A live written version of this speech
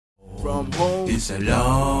It's a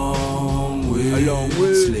long way.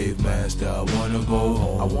 Slave master, I wanna go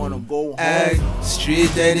home. Hey,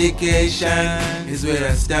 street education is where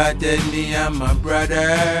I started, me and my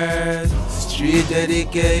brothers. Street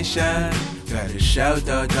education, gotta shout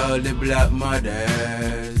out all the black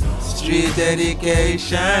mothers. Street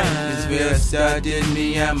education is where I started,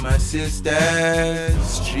 me and my sisters.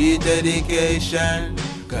 Street education,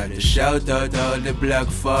 gotta shout out all the black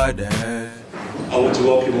fathers. I want to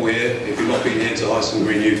welcome you all here. If you've not been here to Hyson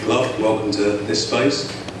Green Youth Club, welcome to this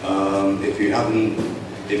space. If you haven't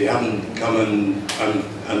come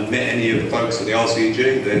and met any of the folks at the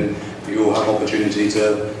RCG, then you'll have opportunity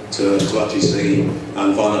to actually see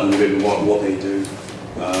and find out a little bit about what they do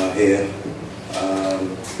here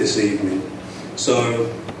this evening.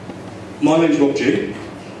 So, my name's Rob G,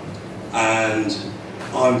 and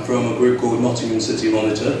I'm from a group called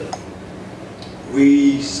NottmCityMonitor.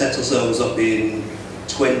 We set ourselves up in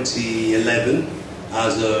 2011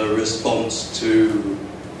 as a response to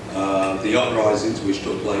the uprisings which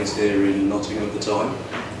took place here in Nottingham at the time,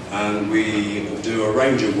 and we do a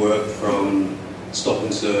range of work from stop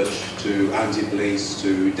and search to anti-police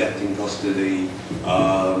to death in custody,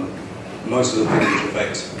 most of the things which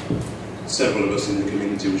affect several of us in the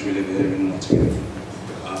community which we live here in Nottingham.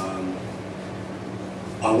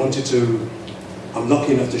 I'm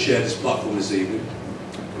lucky enough to share this platform this evening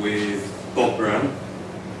with Bob Brown,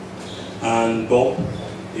 and Bob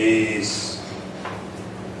is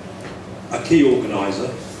a key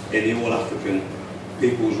organiser in the All-African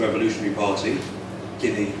People's Revolutionary Party,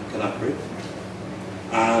 Guinea-Conakry,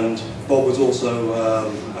 and Bob was also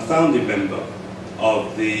a founding member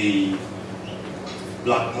of the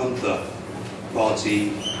Black Panther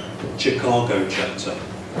Party Chicago chapter.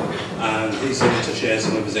 And he's here to share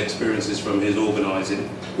some of his experiences from his organising,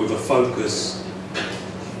 with a focus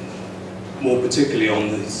more particularly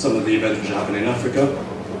on some of the events which are happening in Africa.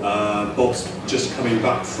 Bob's just coming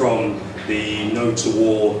back from the No to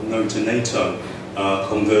War, No to Nato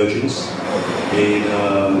convergence in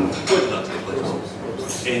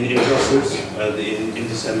Brussels in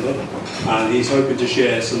December, and he's hoping to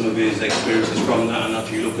share some of his experiences from that and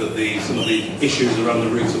actually look at some of the issues around the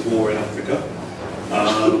roots of war in Africa.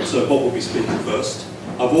 So Bob will be speaking first.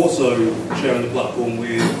 I've also sharing the platform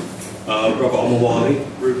with Brother Omowale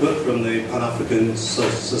Rupert from the Pan-African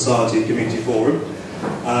Society Community Forum,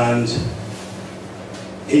 and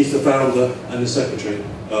he's the founder and the secretary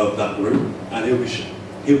of that group, and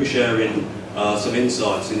he'll be sharing some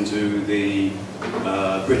insights into the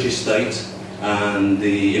British state and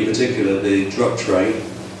in particular the drug trade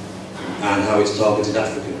and how it's targeted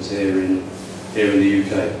Africans here in the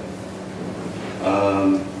UK.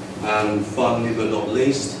 And finally but not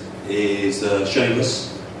least is SamieX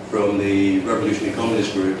from the Revolutionary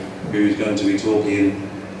Communist Group, who's going to be talking,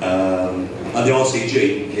 and the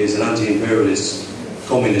RCG is an anti-imperialist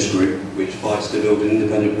communist group which fights to build an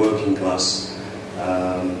independent working class,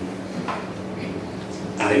 and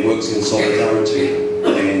it works in solidarity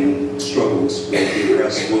in struggles with the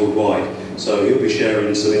oppressed worldwide. So he'll be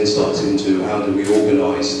sharing some insights into how do we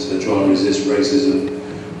organise to try and resist racism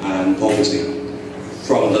and poverty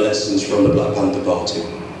from the lessons from the Black Panther Party.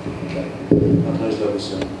 Okay.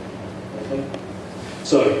 Okay.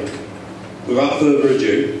 So, without further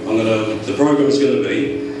ado, the programme is going to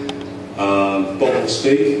be Bob will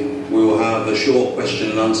speak, we will have a short question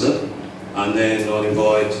and answer, and then I'll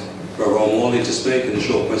invite Brother Omowale to speak and a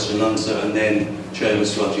short question and answer, and then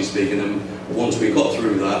SamieX to actually speak, and then once we've got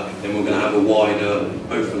through that, then we're going to have a wider,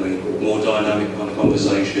 hopefully more dynamic kind of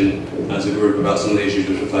conversation as a group about some of the issues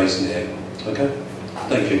which we're facing here. Okay?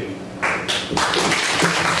 Thank you.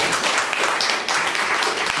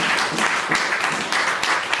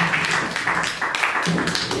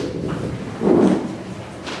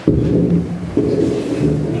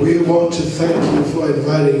 We want to thank you for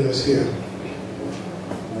inviting us here.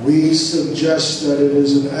 We suggest that it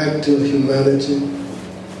is an act of humanity,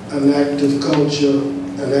 an act of culture,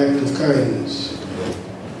 an act of kindness.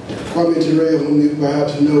 Kwame Ture, whom you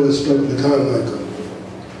perhaps know, is from the Carmichael,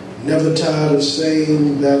 never tired of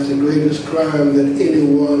saying that the greatest crime that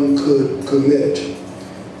anyone could commit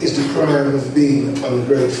is the crime of being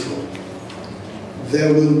ungrateful.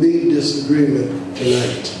 There will be disagreement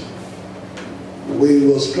tonight. We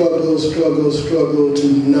will struggle to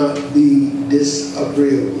not be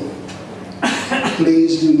disagreeable.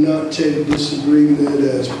 Please do not take disagreement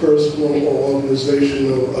as personal or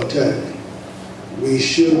organizational attack. We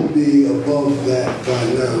should be above that by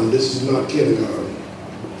now. This is not kindergarten.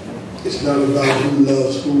 It's not about who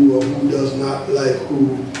loves who or who does not like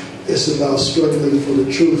who. It's about struggling for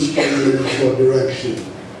the truth, struggling for direction.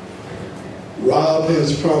 Rob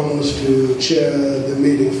has promised to chair the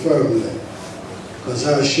meeting firmly, because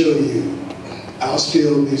I assure you, I'll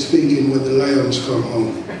still be speaking when the lambs come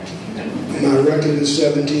home. My record is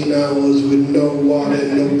 17 hours with no water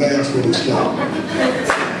and no bathroom stop.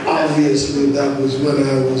 Obviously, that was when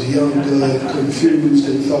I was younger and confused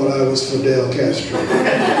and thought I was Fidel Castro.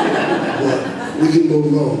 But we can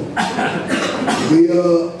move on. We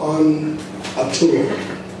are on a tour,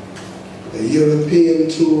 a European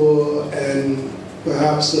tour and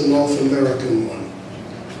perhaps a North American one.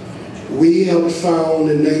 We helped found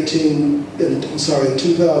in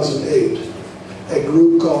 2008 a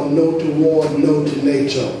group called NoTo, NoTo,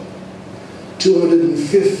 Nato.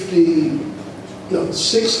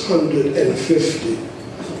 650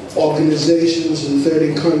 organizations in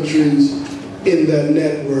 30 countries in that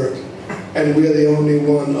network, and we're the only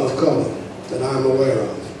one of color that I'm aware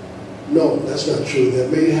of. No, that's not true. They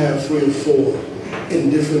may have 3 or 4 in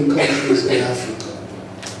different countries in Africa.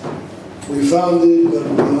 We found it, but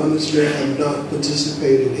we honestly have not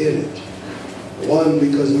participated in it. One,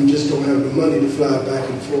 because we just don't have the money to fly back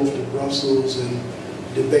and forth to Brussels and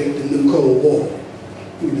debate the new Cold War,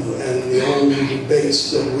 and the old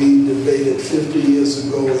debates that we debated 50 years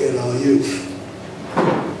ago in our youth.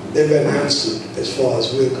 They've been answered as far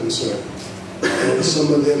as we're concerned, and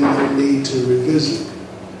some of them don't need to revisit.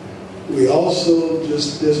 We also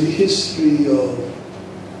there's a history of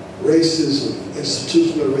racism,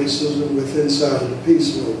 institutional racism within inside of the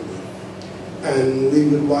peace movement. And we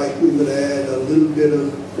would add a little bit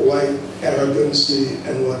of white arrogancy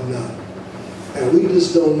and whatnot. And we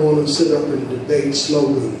just don't want to sit up and debate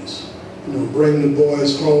slogans. Bring the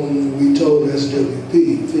boys home. We told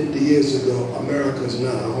SWP 50 years ago, America's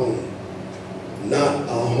not our home. Not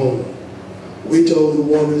our home. We told the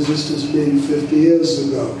War Resistance League 50 years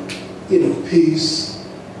ago, peace.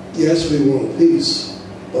 Yes, we want peace,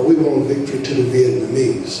 but we want victory to the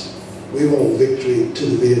Vietnamese. We want victory to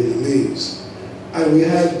the Vietnamese. And we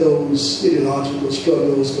had those ideological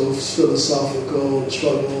struggles, those philosophical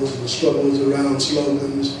struggles, the struggles around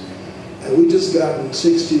slogans. And we just got in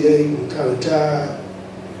 68 and kind of tired.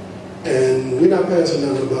 And we're not passing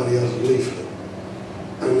out nobody else's leaflet.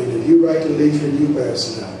 I mean, if you write the leaflet, you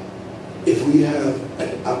pass it out. If we have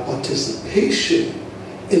a participation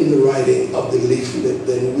in the writing of the leaflet,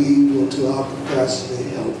 then we will, to our capacity,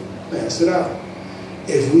 help pass it out.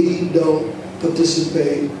 If we don't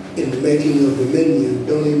participate in the making of the menu,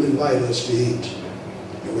 don't even invite us to eat.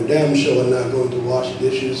 And we're damn sure not going to wash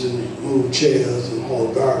dishes and move chairs and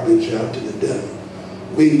haul garbage out to the dinner.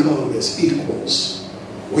 We come as equals.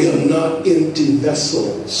 We are not empty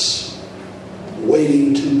vessels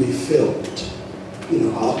waiting to be filled.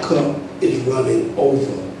 Our cup is running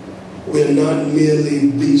over. We're not merely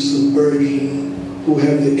beasts of burden who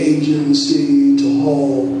have the agency to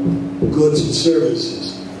haul goods and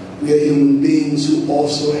services. We are human beings who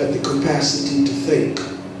also have the capacity to think,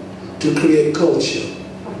 to create culture,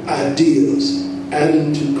 ideas,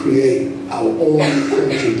 and to create our own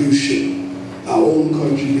contribution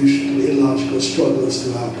to the illogical struggles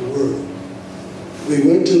throughout the world. We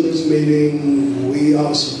went to this meeting. We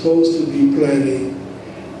are supposed to be planning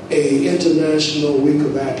an international week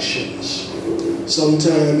of actions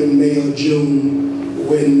sometime in May or June,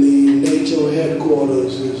 when the NATO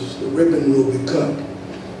headquarters the ribbon will be cut.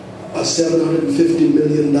 A $750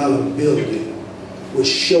 million building, which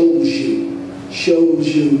shows you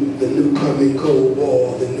the new coming Cold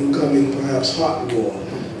War, the new coming perhaps hot war.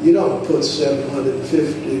 You don't put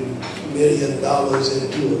 $750 million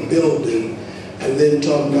into a building and then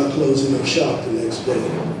talk about closing up shop the next day.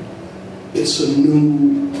 It's a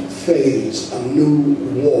new phase, a new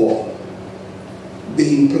war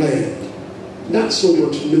being planned. Not so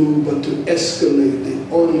much new, but to escalate the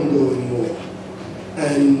ongoing war.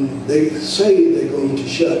 And they say they're going to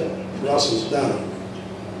shut Brussels down.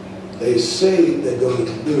 They say they're going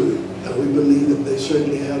to do it. And we believe that they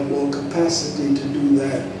certainly have more capacity to do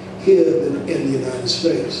that here than in the United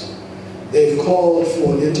States. They've called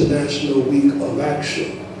for an international week of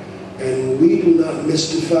action. And we do not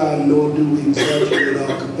mystify, nor do we exaggerate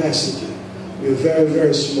our capacity. We're very,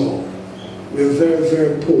 very small. We're very,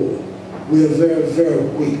 very poor. We're very, very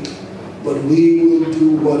weak. But we will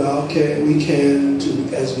do what we can to,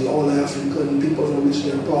 as the All-African People's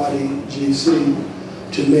Revolutionary Party, GC,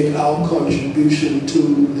 to make our contribution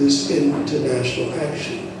to this international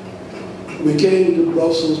action. We came to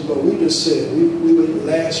Brussels, but we just said, we were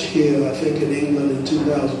last here, I think, in England in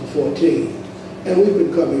 2014. And we've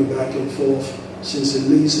been coming back and forth since at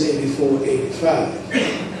least 84,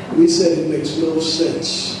 85. We said it makes no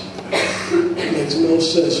sense. It makes no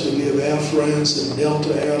sense to give Air France and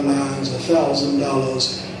Delta Airlines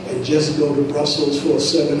 $1,000 and just go to Brussels for a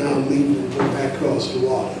 7-hour meeting and go back across the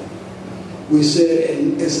water. We said,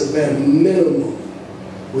 and it's a bare minimum,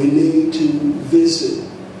 we need to visit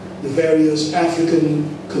the various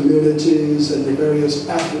African communities and the various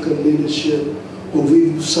African leadership who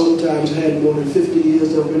we've sometimes had more than 50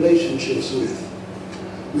 years of relationships with.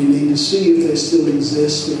 We need to see if they still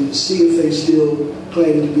exist and to see if they still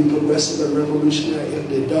claim to be progressive and revolutionary. If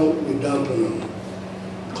they don't, we're dumping them,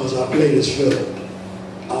 because our plate is filled.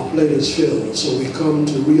 Our plate is filled. So we come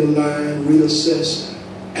to realign, reassess,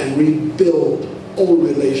 and rebuild old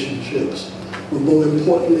relationships. But more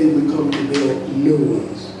importantly, we come to build new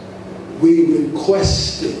ones. We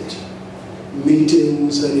requested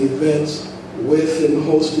meetings and events with and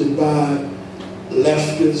hosted by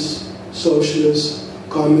leftists, socialists,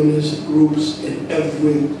 communist groups in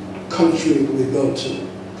every country we go to.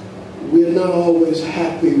 We're not always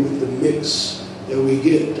happy with the mix that we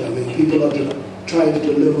get. I mean, people are trying to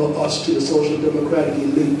deliver us to the social democratic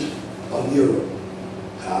elite of Europe.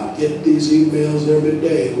 I get these emails every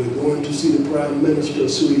day. We're going to see the Prime Minister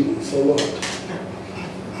of Sweden. For what?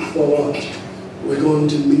 For what? We're going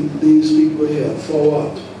to meet these people here. For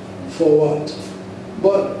what? For what?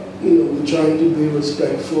 But, you know, we're trying to be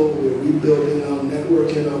respectful. We're rebuilding our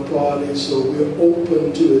network in our party, so we're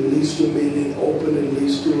open to at least a meeting, open at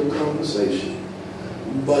least to a conversation.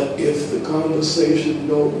 But if the conversation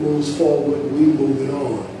don't move forward, we move it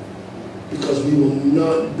on, because we will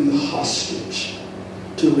not be hostage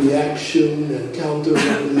to reaction and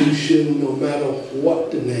counter-revolution, no matter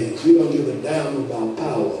what the names. We don't give a damn about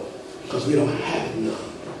power, because we don't have none.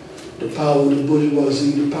 The power of the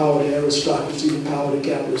bourgeoisie, the power of the aristocracy, the power of the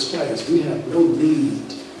capitalist class. We have no need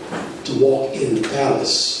to walk in the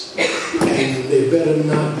palace. And they better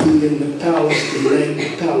not be in the palace the night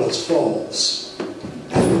the palace falls.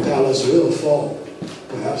 And the palace will fall.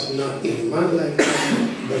 Perhaps not in my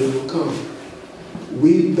lifetime, but it will come.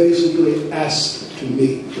 We basically asked to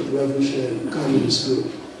meet with the Revolutionary Communist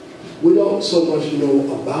Group. We don't so much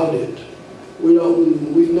know about it. We know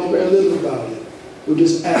very little about it. We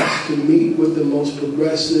just asked to meet with the most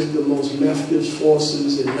progressive, the most leftist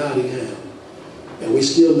forces in Nottingham. And we're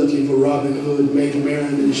still looking for Robin Hood, Maid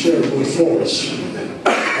Marian, and Sherwood Forest.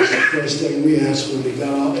 That's the first thing we asked when we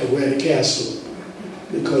got out at Ware Castle,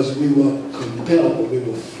 because we were compelled, we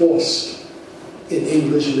were forced in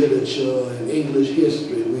English literature and English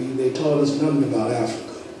history. They taught us nothing about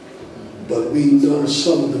Africa, but we know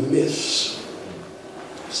some of the myths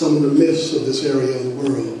of this area of the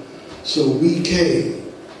world. So we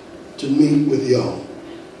came to meet with y'all.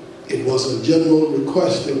 It was a general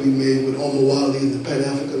request that we made with Omowale and the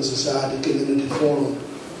Pan-African Society Community Forum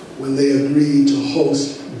when they agreed to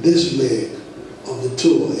host this leg of the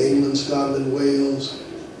tour, England, Scotland, Wales,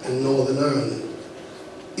 and Northern Ireland.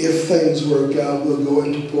 If things work out, we'll go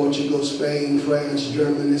into Portugal, Spain, France,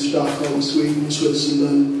 Germany, Stockholm, Sweden,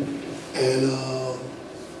 Switzerland, and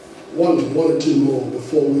one or two more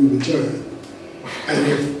before we return. And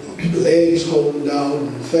if legs hold out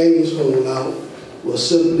and things hold out, we'll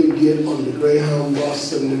simply get on the Greyhound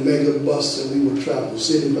bus and the mega bus, and we will travel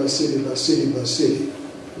city by city by city by city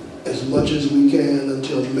as much as we can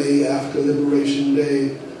until May, after Liberation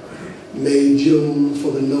Day, May, June,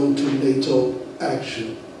 for the No to NATO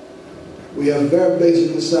action. We have very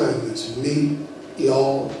basic assignments. Meet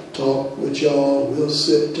y'all, talk with y'all, we'll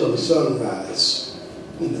sit till the sunrise,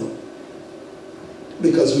 you know.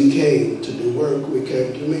 Because we came to do work, we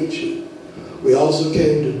came to meet you. We also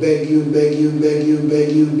came to beg you, beg you, beg you,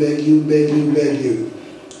 beg you, beg you, beg you, beg you,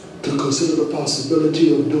 to consider the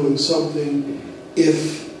possibility of doing something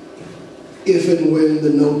if and when the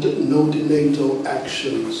no to NATO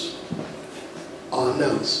actions are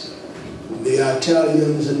announced. The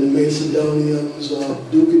Italians and the Macedonians are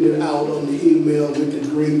duking it out on the email with the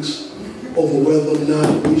Greeks over whether or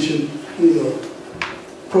not we should, you know,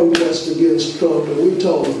 protest against Trump, and we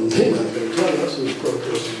told them they're not going to tell us who to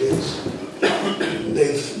protest against.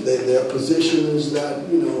 Their position is that,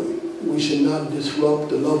 you know, we should not disrupt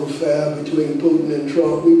the love affair between Putin and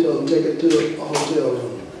Trump. We told them take it to a hotel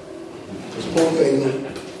room, because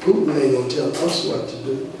Putin ain't going to tell us what to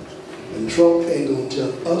do, and Trump ain't going to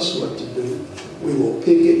tell us what to do. We will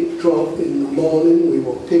picket Trump in the morning. We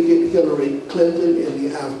will picket Hillary Clinton in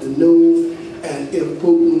the afternoon. And if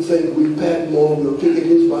Putin thinks we pack more, we'll picket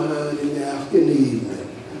his behind in the evening.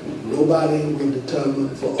 Nobody will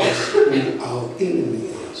determine for us who our enemy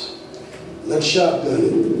is. Let's shotgun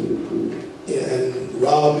it. Yeah, and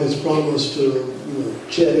Rob has promised to, you know,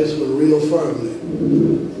 chair this one real firmly.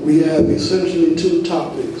 We have essentially two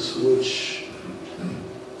topics which,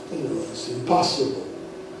 you know, it's impossible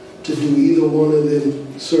to do either one of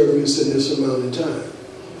them service in this amount of time.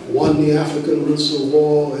 One, the African roots of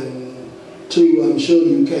war, and two, I'm sure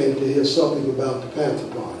you came to hear something about the Panther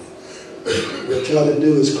Party. We'll try to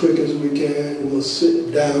do as quick as we can. We'll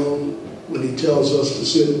sit down when he tells us to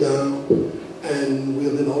sit down, and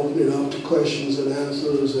we'll then open it up to questions and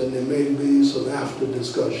answers, and there may be some after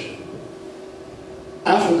discussion.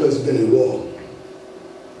 Africa has been in war.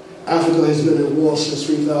 Africa has been in war since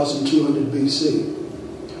 3200 BC,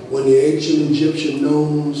 when the ancient Egyptian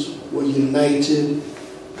nomes were united,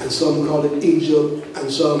 and some call it Egypt,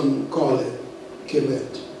 and some call it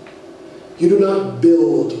Kemet. You do not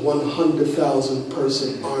build 100,000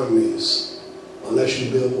 person armies unless you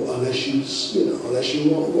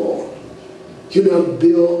want war. You do not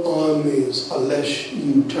build armies unless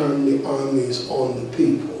you turn the armies on the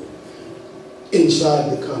people inside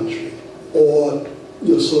the country or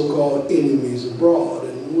your so-called enemies abroad.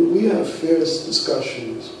 And we have fierce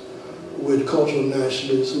discussions with cultural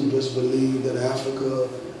nationalists who just believe that Africa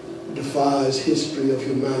defies history of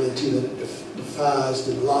humanity, that it defies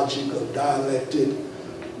the logic of dialectic.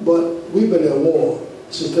 But we've been at war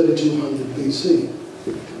since 3200 BC.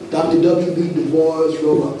 Dr. W.B. Du Bois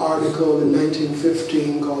wrote an article in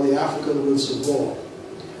 1915 called The African Roots of War,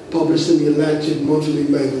 published in the Atlantic Monthly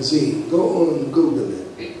magazine. Go on and Google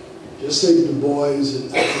it. Just say Du Bois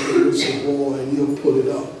and African Roots of War and you'll pull it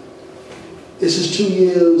up. This is 2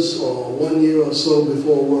 years or 1 year or so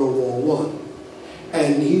before World War I.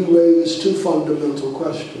 And he raised two fundamental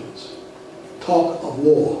questions. Talk of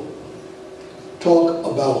war. Talk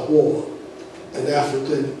about war. And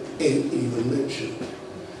Africa ain't even mentioned.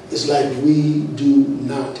 It's like we do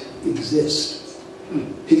not exist.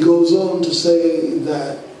 He goes on to say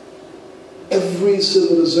that every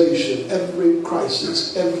civilization, every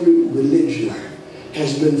crisis, every religion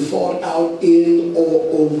has been fought out in or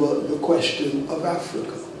over the question of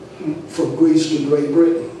Africa, from Greece to Great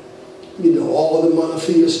Britain. You know, all the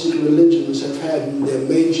monotheistic religions have had their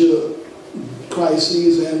major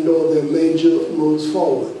crises and or their major moves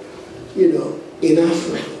forward. You know, in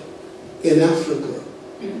Africa,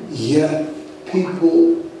 yet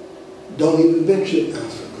people don't even mention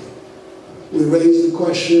Africa. We raised the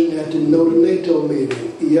question at the Nato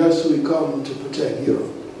meeting. Yes, we come to protect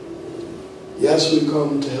Europe. Yes, we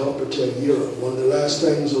come to help protect Europe. One of the last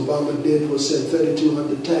things Obama did was send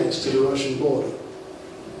 3,200 tanks to the Russian border.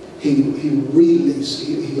 He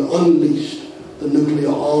unleashed the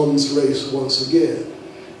nuclear arms race once again.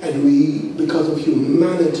 And we, because of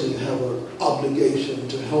humanity, have an obligation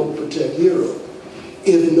to help protect Europe.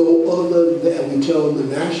 If no other than, we tell the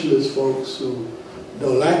nationalist folks who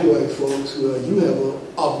don't like white folks, well, you have an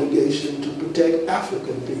obligation to protect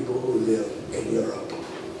African people who live in Europe.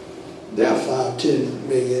 There are 5-10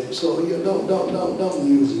 million, so you don't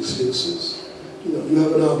use excuses. You know, you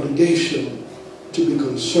have an obligation to be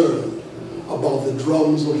concerned about the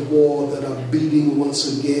drums of war that are beating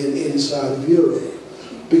once again inside of Europe.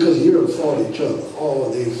 Because Europe fought each other. Oh,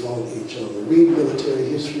 they fought each other. Read military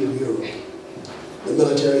history of Europe. The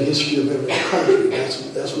military history of every country.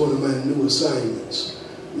 That's one of my new assignments.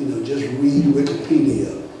 You know, just read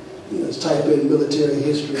Wikipedia. You know, type in military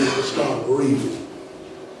history and start reading.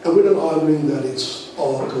 And we're not arguing that it's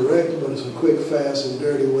all correct, but it's a quick, fast, and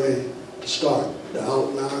dirty way to start the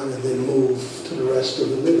outline and then move to the rest of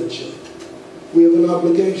the literature. We have an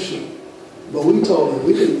obligation. But we told them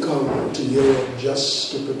we didn't come to Europe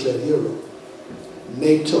just to protect Europe.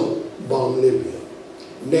 NATO bombed Libya.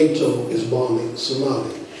 NATO is bombing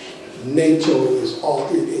Somalia. NATO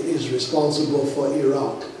is responsible for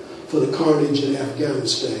Iraq, for the carnage in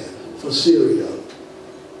Afghanistan, for Syria.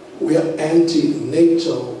 We are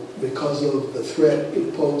anti-NATO because of the threat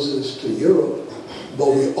it poses to Europe, but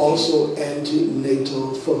we're also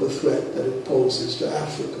anti-NATO for the threat that it poses to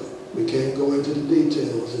Africa. We can't go into the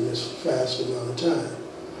details in this fast amount of time.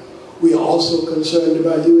 We are also concerned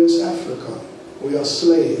about U.S. Africa. We are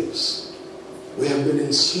slaves. We have been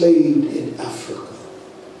enslaved in Africa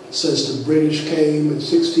since the British came in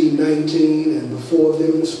 1619, and before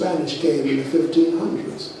them the Spanish came in the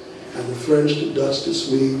 1500s. And the French, the Dutch, the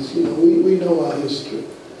Swedes, you know, we know our history.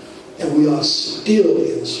 And we are still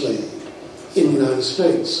enslaved in the United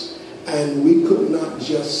States. And we could not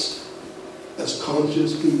just, as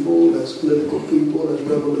conscious people, as political people, as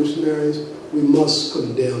revolutionaries, we must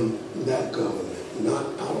condemn that government, not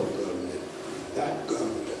our government, that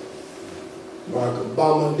government. Barack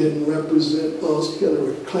Obama didn't represent us.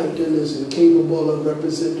 Hillary Clinton is incapable of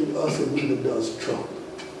representing us, and neither does Trump.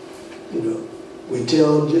 You know, we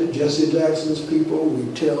tell Jesse Jackson's people,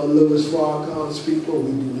 we tell Louis Farrakhan's people,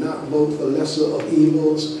 we do not vote for lesser of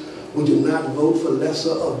evils, we do not vote for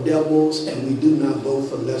lesser of devils, and we do not vote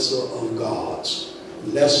for lesser of gods.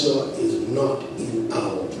 Lesser is not in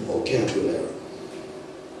our vocabulary.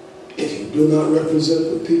 If you do not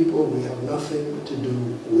represent the people, we have nothing to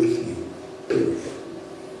do with you, period.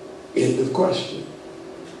 End of question.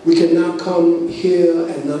 We cannot come here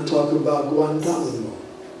and not talk about Guantanamo.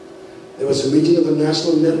 There was a meeting of the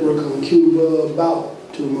National Network on Cuba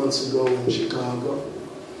about 2 months ago in Chicago.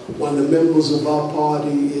 One of the members of our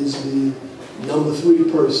party is the number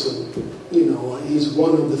 3 person. You know, he's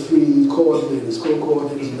one of the 3 coordinators,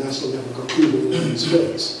 co-coordinators of the National Network on Cuba in the United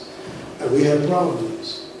States. And we had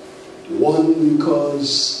problems. One,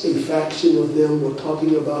 because a faction of them were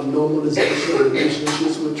talking about normalization of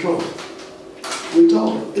relationships with Trump. We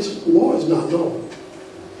told them, war is not normal.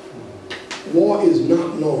 War is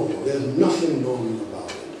not normal. There's nothing normal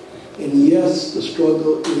about it. And yes, the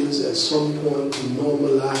struggle is at some point to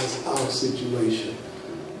normalize our situation.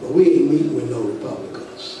 But we ain't meeting with no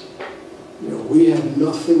Republicans. You know, we have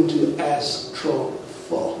nothing to ask Trump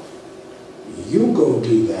for. You go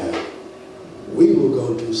do that. We will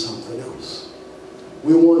go do something else.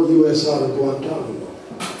 We want U.S. out of Guantanamo.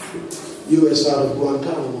 U.S. out of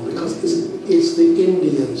Guantanamo because it's the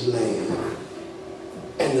Indians' land.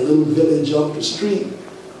 And the little village up the street,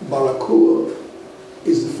 Barracoa,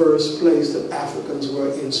 is the first place that Africans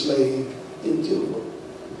were enslaved in Cuba.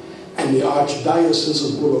 And the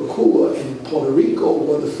Archdiocese of Barracoa in Puerto Rico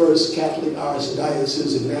were the first Catholic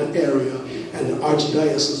archdiocese in that area, and the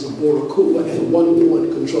Archdiocese of Barracoa at one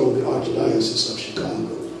point controlled the Archdiocese of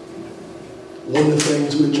Chicago. One of the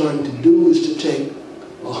things we're trying to do is to take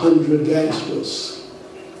 100 gangsters,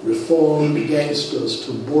 reformed gangsters,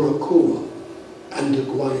 to Barracoa and to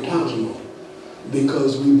Guantanamo,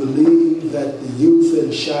 because we believe that the youth in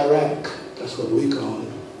Chirac, that's what we call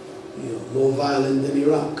it, you know, more violent than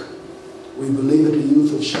Iraq. We believe that the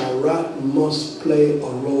youth of Chirac must play a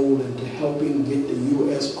role into helping get the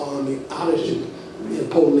U.S. Army out of Chicago,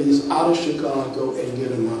 and police out of Chicago, and get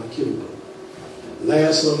them out of Cuba.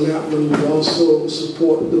 Last on that one, we also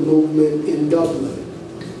support the movement in Dublin,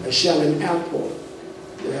 at Shannon Airport.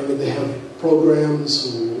 They have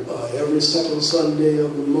programs every second Sunday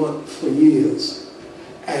of the month for years.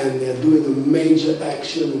 And they're doing a major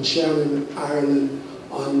action in Shannon, Ireland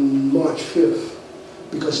on March 5th.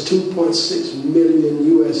 Because 2.6 million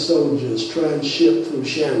U.S. soldiers transship through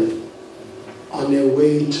Shannon on their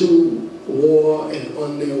way to war and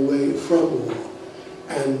on their way from war.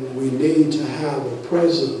 And we need to have a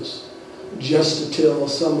presence just to tell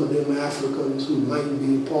some of them Africans who might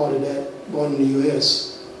be part of that, born in the U.S.,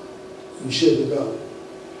 you shouldn't go.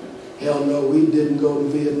 Hell no, we didn't go to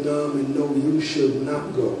Vietnam, and no, you should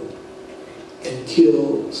not go and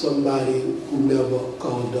kill somebody who never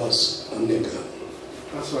called us a nigger.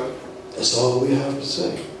 That's right. That's all we have to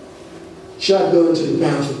say. Shotgun to the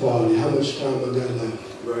Panther Party. How much time I got left?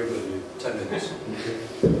 Very good. 10 minutes.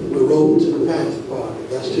 Okay. We roll to the Panther Party.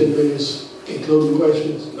 That's 10 minutes, including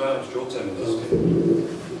questions? No, it's your 10 minutes. Okay.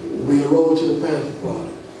 We roll to the Panther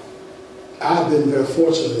Party. I've been very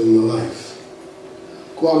fortunate in my life.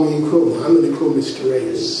 Kwame Nkrumah, I'm in the Nkrumah's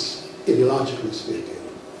race, ideologically speaking.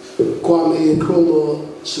 Kwame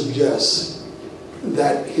Nkrumah suggests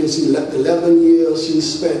that his 11 years he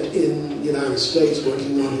spent in the United States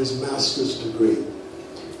working on his master's degree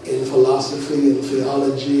in philosophy and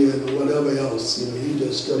theology and whatever else. You know, he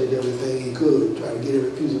just studied everything he could, tried to get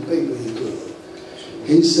every piece of paper he could.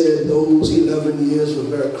 He said those 11 years were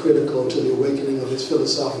very critical to the awakening of his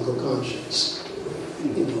philosophical conscience.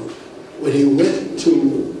 You know, when he went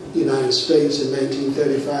to the United States in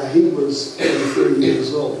 1935, he was 33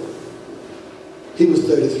 years old. He was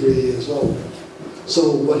 33 years old.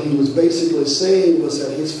 So what he was basically saying was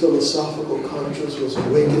that his philosophical conscience was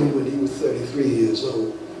awakened when he was 33 years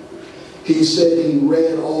old. He said he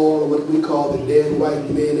read all of what we call the dead white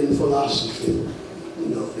men in philosophy. You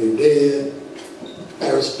know, they're dead.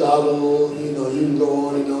 Aristotle, you know, you can go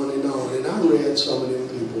on and on and on. And I read some of them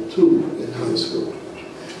people too in high school.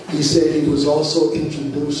 He said he was also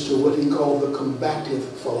introduced to what he called the combative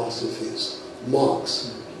philosophies,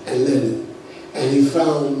 Marx and Lenin. And he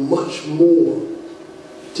found much more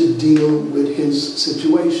to deal with his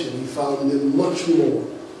situation. He found them much more,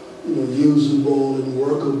 you know, usable and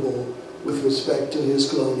workable with respect to his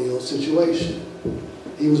colonial situation.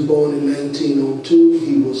 He was born in 1902.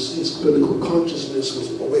 His political consciousness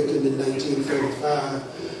was awakened in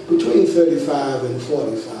 1935, between 35 and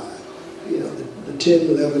 45. You know, the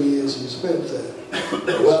 10, 11 years he spent there.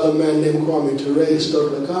 Well, a man named Kwame Ture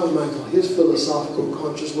stuck like Carmichael. His philosophical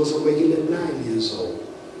consciousness was awakened at 9 years old,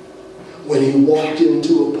 when he walked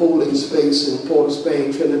into a polling space in Port of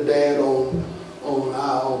Spain, Trinidad, on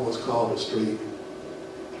I almost called the street.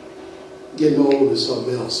 Getting old is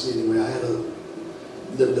something else. Anyway, I had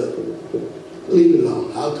the leave it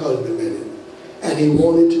alone, I'll call it a minute. And he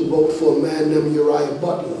wanted to vote for a man named Uriah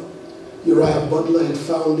Butler. Uriah Butler had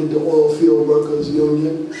founded the Oil Field Workers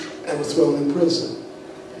Union and was thrown in prison.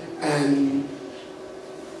 And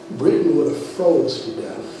Britain would have froze to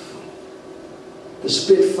death. The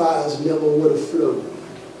Spitfires never would have flew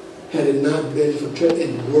had it not been for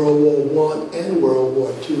in World War I and World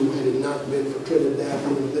War II, had it not been for Trinidad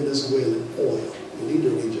and Venezuelan oil. You need to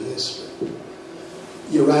read your history.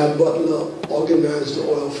 Uriah Butler organized the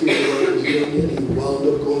Oil Field Workers Union. He wound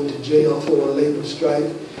up going to jail for a labor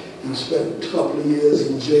strike. He spent a couple of years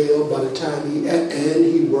in jail by the time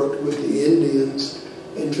he worked with the Indians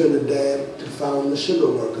in Trinidad to found the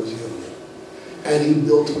Sugar Workers Union. And he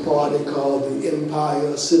built a party called the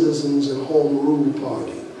Empire Citizens and Home Rule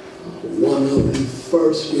Party. One of the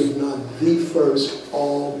first, if not the first,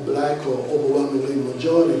 all black or overwhelmingly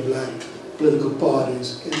majority black political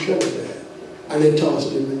parties in Trinidad. And they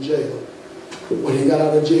tossed him in jail. When he got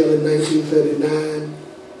out of jail in 1939,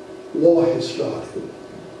 war had started.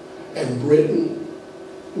 And Britain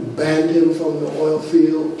banned him from the oil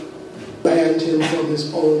field, banned him from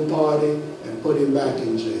his own party, and put him back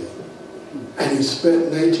in jail. And he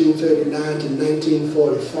spent 1939 to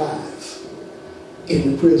 1945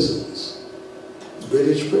 in prisons,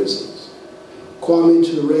 British prisons. Kwame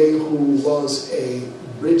Ture, who was a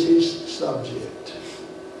British subject.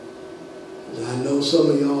 And I know some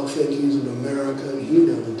of y'all think he's an American. He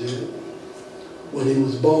never did. When he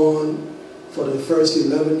was born, for the first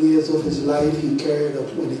 11 years of his life, he carried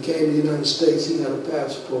up, when he came to the United States, he had a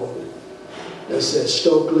passport that said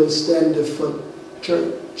Stokely Standiford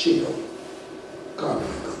Churchill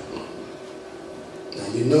Carmichael. Now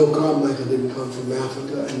you know Carmichael didn't come from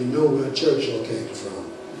Africa, and you know where Churchill came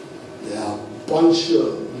from. There are a bunch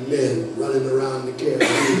of men running around the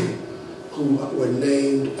Caribbean who were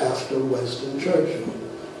named after Winston Churchill.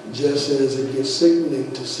 Just as it gets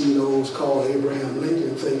sickening to see those called Abraham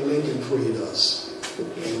Lincoln think Lincoln freed us.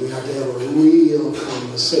 And we have to have a real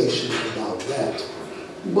conversation about that.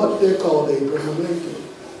 But they're called Abraham Lincoln.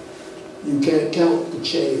 You can't count the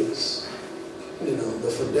Chays, you know, the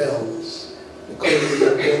Fidels, the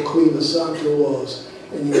Queen Asante was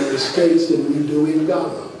in the United States than we do in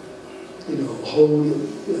Ghana. You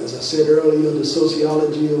know, as I said earlier, the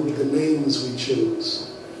sociology of the names we choose.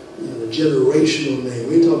 You know, the generational name.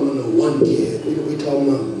 We're talking about no one kid. We're talking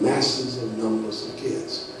about masses of numbers of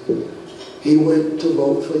kids. He went to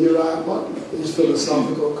vote for Uriah Butler. His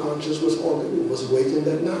philosophical conscience was awakened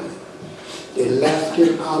at night. They left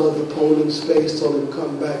him out of the polling space, told him to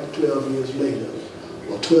come back 12 years later.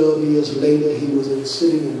 Well, 12 years later, he was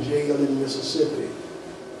sitting in jail in Mississippi,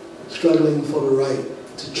 struggling for the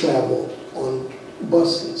right to travel on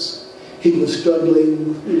buses. He was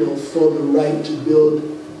struggling, you know, for the right to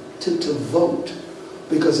vote,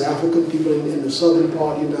 because African people in the southern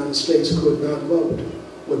part of the United States could not vote,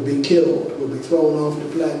 would be killed, would be thrown off the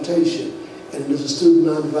plantation. And there's a Student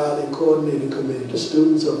Nonviolent Coordinating Committee, the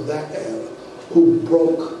students of that era, who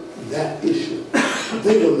broke that issue.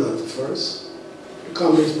 They were not the first. The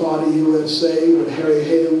Communist Party USA with Harry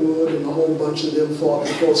Haywood and a whole bunch of them fought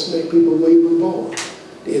to force make people where you were born.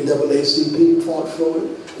 The NAACP fought for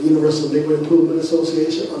it. The Universal Negro Improvement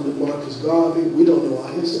Association under Marcus Garvey. We don't know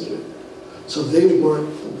our history. So they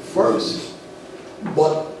weren't first,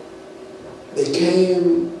 but they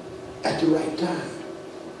came at the right time.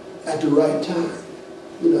 At the right time.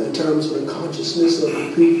 You know, in terms of the consciousness of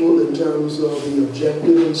the people, in terms of the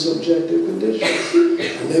objective and subjective conditions.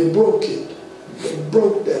 And they broke it. They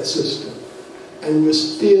broke that system. And we're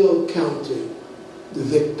still counting the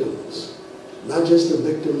victims. Not just the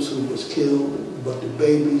victims who was killed, but the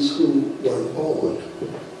babies who weren't born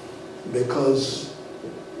because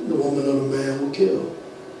the woman or the man were killed.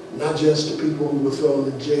 Not just the people who were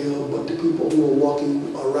thrown in jail, but the people who were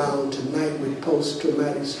walking around tonight with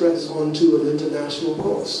post-traumatic stress onto an international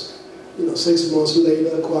course. You know, 6 months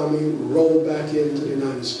later, Kwame rolled back into the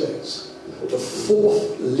United States. The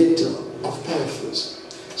fourth litter of Panthers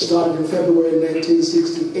started in February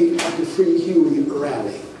 1968 at the Free Huey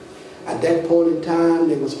rally. At that point in time,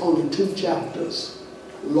 there was only 2 chapters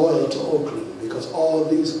loyal to Oakland, because all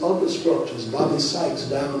these other structures, Bobby Sykes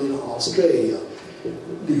down in Australia,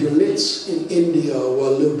 the Dalits in India were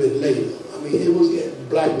a little bit later. I mean, it was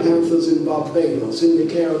Black Panthers in Barbados, in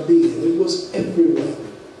the Caribbean. It was everywhere.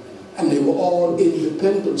 And they were all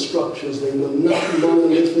independent structures. They were not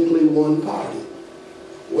monolithically one party.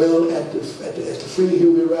 Well, at the Free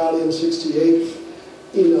Huey rally in '68,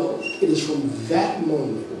 you know, it is from that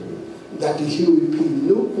moment that the Huey P.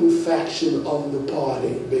 Newton faction of the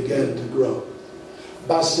party began to grow.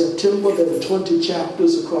 By September, there were 20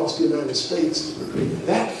 chapters across the United States in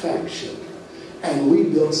that faction. and we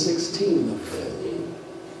built 16 of them.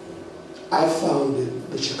 I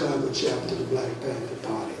founded the Chicago chapter of the Black Panther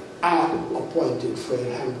Party. I appointed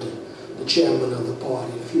Fred Hampton the chairman of the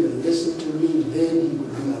party. If he had listened to me then, he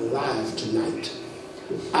would be alive tonight.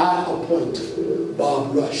 I appointed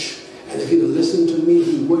Bob Rush, and if he'd have listened to me,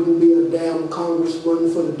 he wouldn't be a damn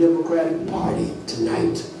congressman for the Democratic Party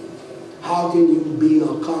tonight. How can you be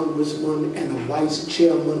a congressman and a vice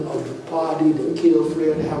chairman of the party that killed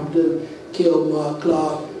Fred Hampton, killed Mark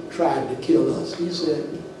Clark, tried to kill us? He said,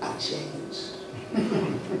 I changed.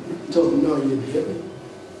 Told him, no, you didn't.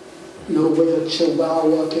 No way a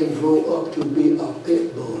Chihuahua can grow up to be a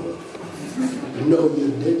pit bull. No,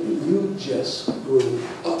 you didn't. You just grew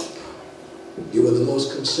up. You were the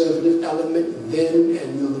most conservative element then,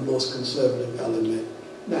 and you're the most conservative element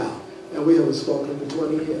now. And we haven't spoken for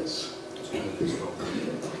 20 years.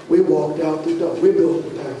 We walked out the door. We built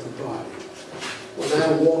the Panther Party. When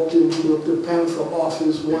I walked into the Panther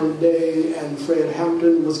office one day and Fred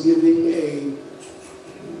Hampton was giving a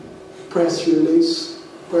press release,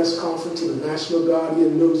 press conference to the National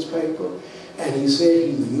Guardian newspaper, and he said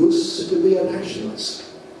he used to be a nationalist,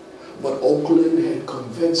 but Oakland had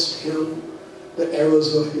convinced him the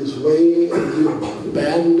errors of his way, and he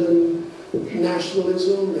abandoned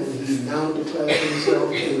nationalism, and he now declared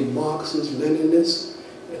himself a Marxist-Leninist,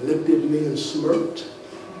 and looked at me and smirked.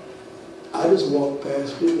 I just walked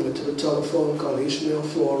past him, went to the telephone, called Ishmael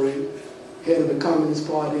Flory, head of the Communist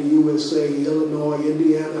Party, USA, Illinois,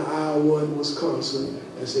 Indiana, Iowa, and Wisconsin,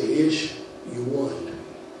 and said, Ish, you won.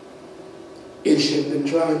 Ish had been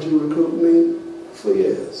trying to recruit me for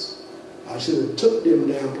years. I should have took them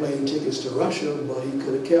damn plane tickets to Russia, but he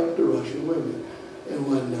could have kept the Russian women and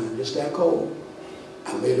whatnot, just that cold.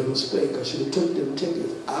 I made a mistake. I should have took them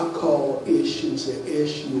tickets. I called Ish and said,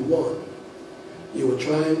 Ish, you won. You were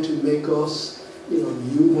trying to make us, you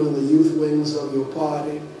one of the youth wings of your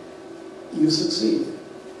party. You succeeded.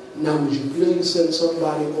 Now would you please send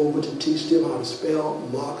somebody over to teach them how to spell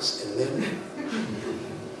Marx and Lenin?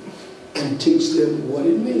 And teach them what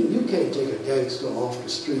it means. You can't take a gangster off the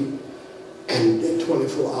street and in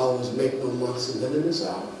 24 hours make no Marx and Leninist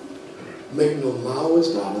out. Make no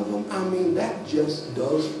Maoist out of them. I mean, that just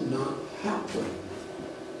does not happen.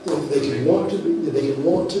 If they can want to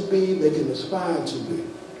be, they can aspire to be.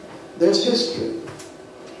 There's history.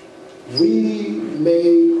 We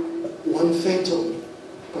made one fatal,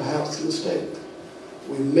 perhaps, mistake.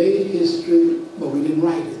 We made history, but we didn't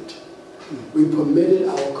write it. We permitted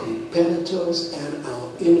our competitors and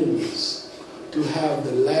our enemies to have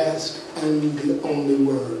the last and the only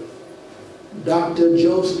word. Dr.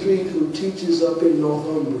 Joe Street, who teaches up in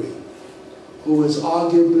Northumbria, who is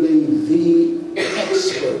arguably the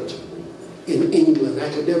expert in England,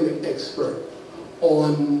 academic expert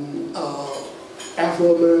on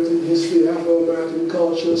Afro-American history, Afro-American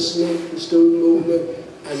culture, SNCC, the student movement,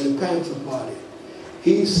 and the Panther Party.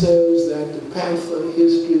 He says that the Panther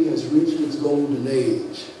history has reached its golden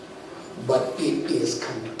age, but it is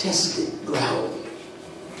contested ground.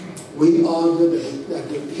 We argue that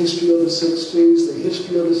the history of the 60s, the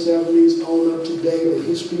history of the 70s, on up to today, the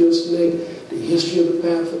history of SNCC, the history of the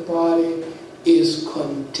Panther Party is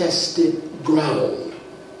contested ground.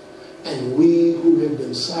 And we who have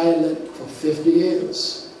been silent for 50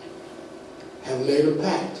 years have made a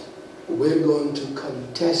pact. We're going to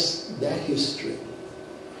contest that history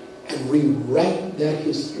and rewrite that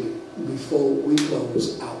history before we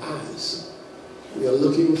close our eyes. We are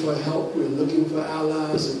looking for help. We're looking for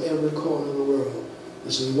allies in every corner of the world.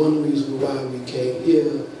 This is one reason why we came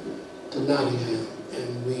here to Nottingham.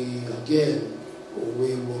 And we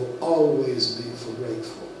will always be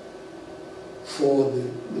grateful for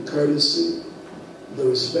the courtesy, the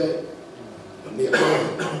respect, and the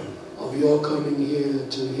honor of your coming here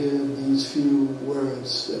to hear these few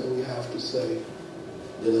words that we have to say.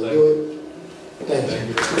 Did I do it? Thank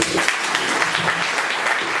you.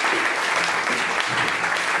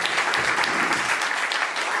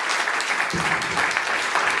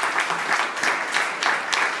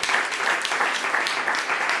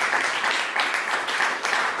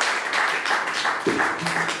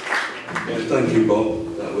 Thank you, Bob.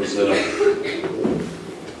 That was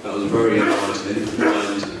very enlightening.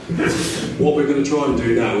 And what we're going to try and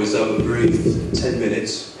do now is have a brief 10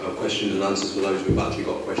 minutes of questions and answers for those who've actually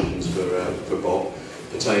got questions for Bob,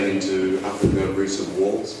 pertaining to Africa, roots of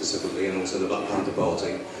war specifically, and also the Black Panther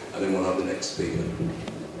Party, and then we'll have the next speaker.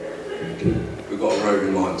 We've got a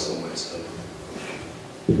roving mic somewhere, so.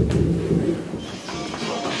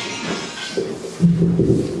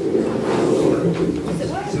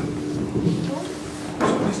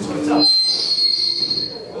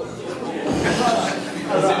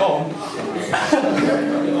 Is it on?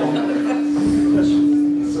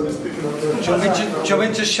 you want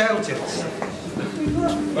me to shout it?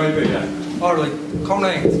 Maybe, yeah. All right,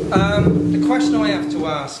 comrades. The question I have to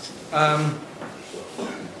ask. I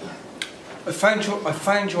find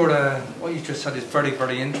your what you just said is very,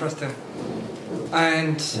 very interesting.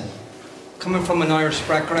 And coming from an Irish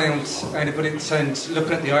background, and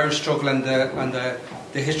looking at the Irish struggle and the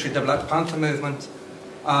history of the Black Panther movement,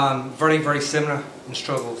 very, very similar in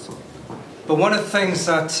struggles. But one of the things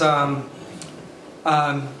that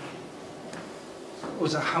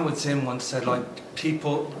was it Howard Zinn once said,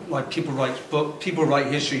 people write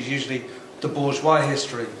history, usually the bourgeois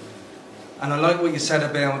history. And I like what you said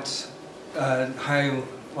about how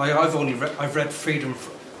I've read Freedom,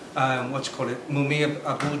 Mumia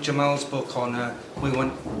Abu Jamal's book on We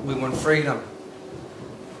Want Freedom.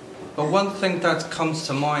 But one thing that comes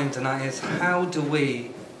to mind, and that is, how do we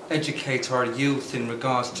educate our youth in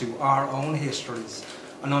regards to our own histories?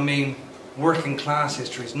 And I mean working class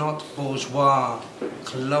histories, not bourgeois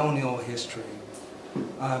colonial history,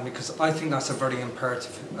 because I think that's a very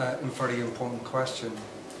imperative and very important question.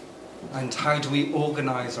 And how do we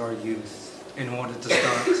organise our youth in order to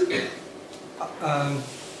start,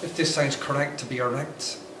 if this sounds correct, to be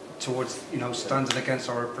erect towards, standing against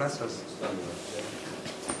our oppressors?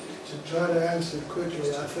 To try to answer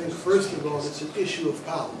quickly, I think first of all it's an issue of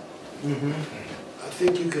power. I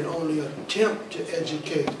think you can only attempt to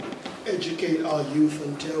educate our youth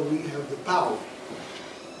until we have the power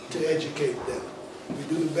to educate them. We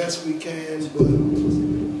do the best we can,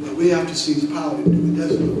 but we have to seize power to do it.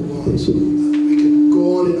 That's number one. So we can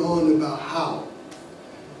go on and on about how.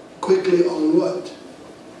 Quickly on what?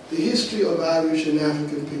 The history of Irish and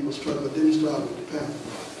African people struggle didn't start with the Panthers.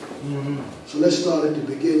 So let's start at the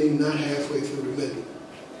beginning, not halfway through the middle.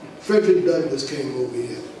 Frederick Douglass came over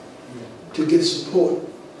here to get support,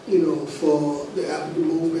 for the African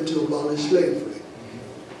movement to abolish slavery.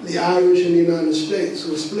 The Irish in the United States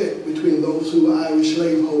were split between those who were Irish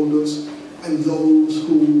slaveholders and those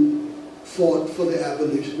who fought for the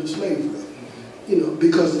abolition of slavery.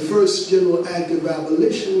 Because the first general act of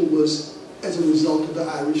abolition was as a result of the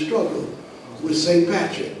Irish struggle with St.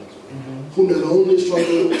 Patrick, who not only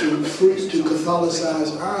struggled to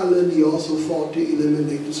Catholicize Ireland, he also fought to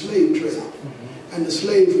eliminate the slave trade and the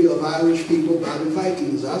slavery of Irish people by the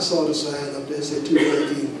Vikings. I saw the sign up there that said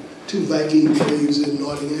two Viking graves in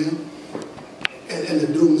Nottingham, and the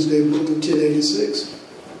Doomsday Book of 1086.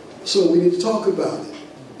 So we need to talk about it.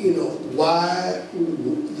 Why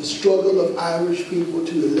the struggle of Irish people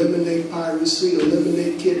to eliminate piracy,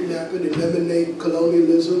 eliminate kidnapping, eliminate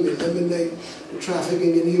colonialism, eliminate the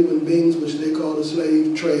trafficking in human beings, which they call the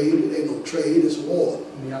slave trade. It ain't no trade, it's war.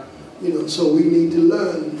 Yeah. So we need to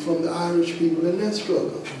learn from the Irish people in their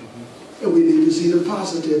struggle. And we need to see the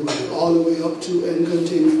positive of it all the way up to and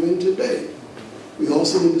continuing today. We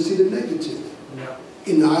also need to see the negative. Yeah.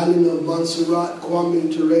 In the island of Montserrat, Kwame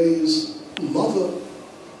Ture's mother,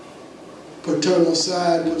 paternal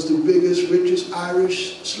side, was the biggest, richest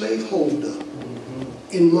Irish slaveholder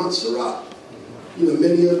in Montserrat.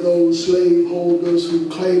 Many of those slaveholders who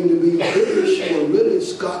claimed to be British were really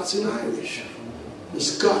Scots and Irish. The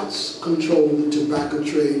Scots controlled the tobacco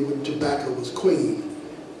trade when tobacco was queen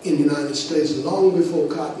in the United States long before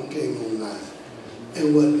cotton came online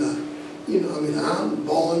and whatnot. I'm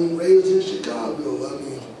born and raised in Chicago.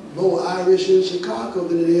 More Irish in Chicago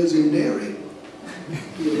than it is in Derry.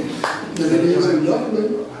 Than it is in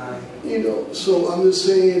Dublin, so I'm just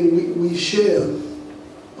saying we share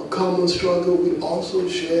a common struggle, we also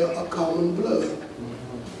share a common blood.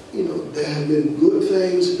 There have been good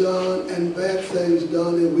things done and bad things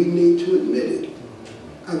done, and we need to admit it.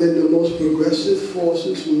 And then the most progressive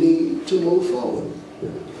forces need to move forward.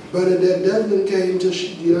 Bernadette Devlin came to the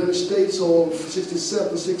United States in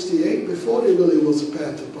 67, 68, before there really was a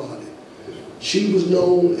Panther Party. She was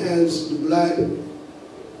known as the Black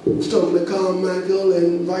Stokely Carmichael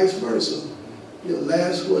and vice versa.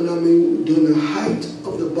 Last one, during the height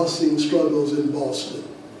of the busing struggles in Boston,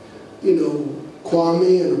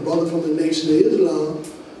 Kwame and a brother from the Nation of Islam,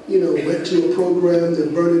 went to a program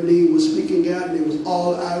that Bernadine was speaking at, and it was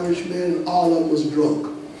all Irish men, and all of them was drunk.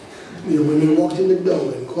 When they walked in the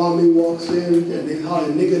door, and Kwame walks in, and they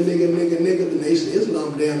hollered, nigga, nigga, nigga, nigga, the Nation of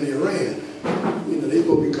Islam damn near ran. They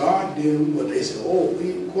supposed to be guarding them, but they said,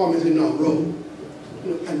 Kwame said, no, roll.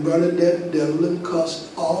 And Bernadette Devlin cussed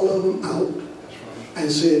all of them out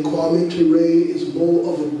and said Kwame Ture is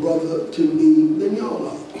more of a brother to me than y'all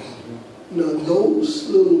are. Now those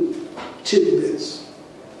little tidbits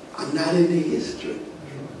are not in the history.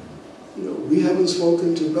 We haven't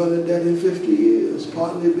spoken to Bernadette in 50 years,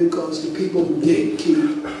 partly because the people who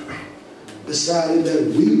gatekeep decided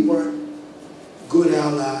that we weren't good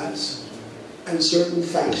allies, and certain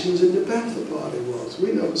factions in the Panther Party was.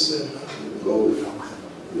 We never said nothing.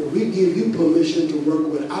 We give you permission to work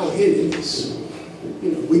with our enemies.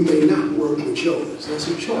 We may not work with yours. That's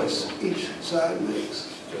a choice each side makes.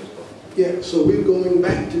 Yeah, so we're going to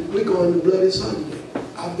Bloody Sunday.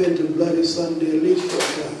 I've been to Bloody Sunday at least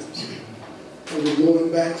 4 times. And we're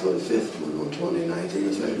going back for the 5th one on 29th and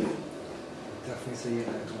the 30th. Definitely see you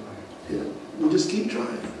there tonight. Yeah, we just keep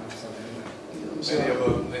trying. Any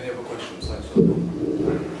other questions? Thanks.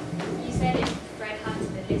 You said if Fred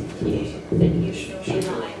Hampton had listened to you, then he would still be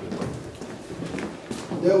alive.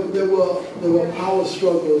 There were power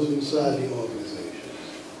struggles inside the organization.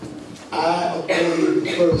 I appointed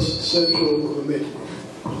the first central committee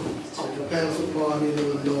of the Panther Party in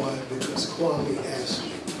Illinois because Kwame asked me.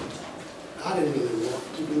 I didn't really want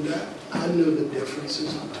to do that. I knew the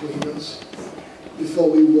differences between us before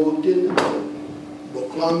we walked in the door. But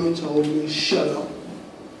Kwame told me, shut up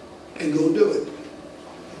and go do it.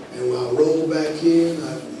 And when I rolled back in,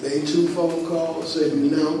 I made 2 phone calls, said, "You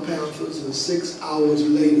now Panthers," and 6 hours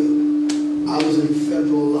later, I was in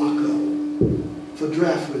federal lockup for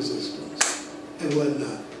draft resistance and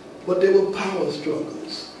whatnot. But there were power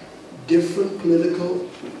struggles. Different political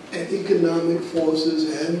and economic forces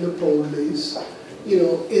and the police,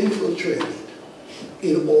 infiltrated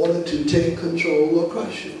in order to take control or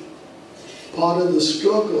crush it. Part of the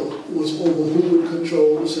struggle was over who would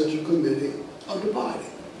control the Central Committee of the party.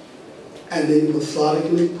 And they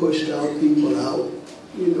methodically pushed our people out.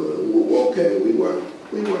 Okay, we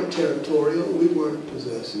weren't territorial, we weren't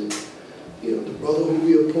possessive. The brother who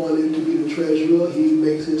we appointed to be the treasurer, he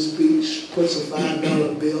makes his speech, puts a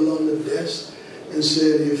 $5 bill on the desk, and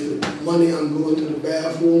said, if the money, I'm going to the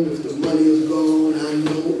bathroom, if the money is gone, I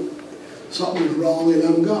know something's wrong and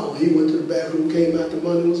I'm gone. He went to the bathroom, came out, the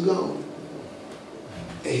money was gone.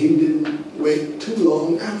 And he didn't wait too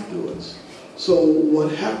long afterwards. So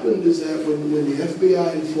what happened is that when the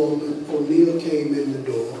FBI informant O'Neill came in the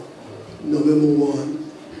door, November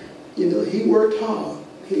 1, he worked hard.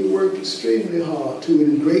 He worked extremely hard to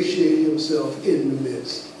ingratiate himself in the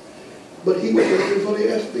midst. But he was working for the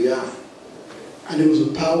FBI. And it was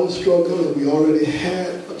a power struggle, and we already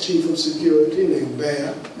had a chief of security named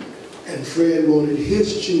Bear, and Fred wanted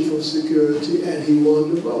his chief of security, and he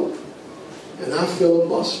won the vote. And I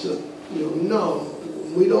filibustered. No,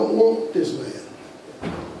 we don't want this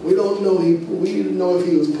man. We don't know we didn't know if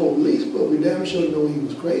he was police, but we damn sure know he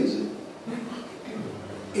was crazy.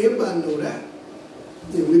 Everybody know that.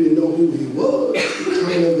 We didn't know who he was, the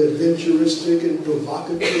kind of adventuristic and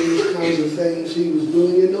provocative kinds of things he was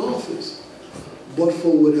doing in office. But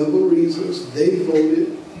for whatever reasons, they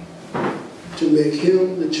voted to make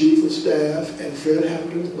him the chief of staff and Fred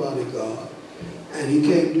Hampton's bodyguard. And he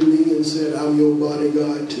came to me and said, "I'm your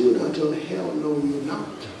bodyguard too." And I told him, "Hell no, you're not."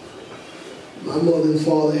 My mother and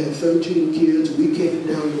father had 13 kids. We came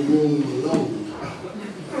down the room alone.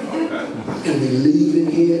 And we're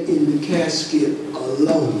leaving here in the casket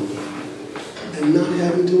alone and not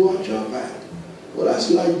having to watch our back. Well,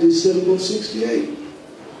 that's like December 68.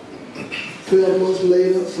 12 months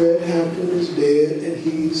later, Fred Hampton is dead and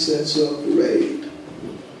he sets up the raid.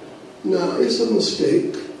 Now, it's a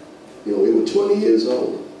mistake. We were 20 years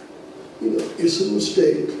old. It's a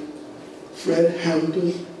mistake. Fred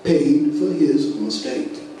Hampton paid for his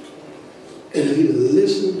mistake. And if he'd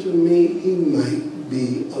listened to me, he might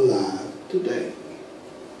be alive today.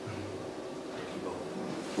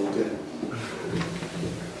 Okay.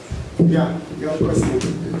 Yeah, your question.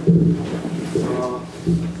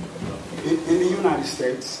 In the United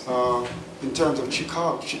States, in terms of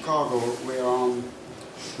Chicago, where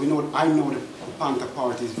I know the Panther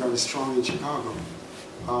Party is very strong in Chicago.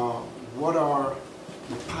 What are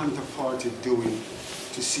the Panther Party doing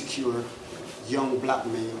to secure young black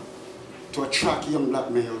male, to attract young black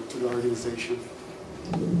male to the organization?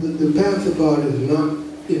 The Panther Party is not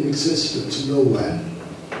in existence nowhere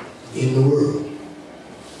in the world.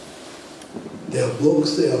 There are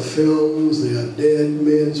books, there are films, there are dead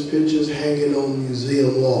men's pictures hanging on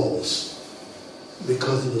museum walls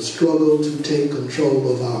because of the struggle to take control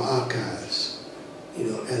of our archives,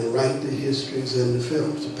 and write the histories and the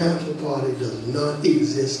films. The Panther Party does not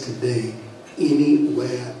exist today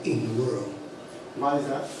anywhere in the world. Why is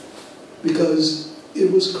that? Because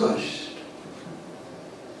it was crushed.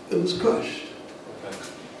 It was crushed. Okay.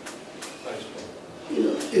 Thanks,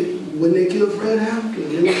 Bob. When they killed Fred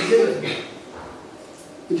Hampton, it was dead.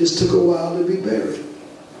 It just took a while to be buried.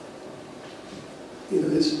 We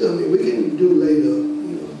can do later,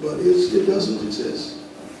 but it doesn't exist.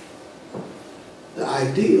 The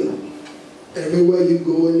idea, everywhere you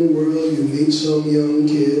go in the world, you meet some young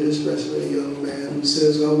kid, especially a young man, who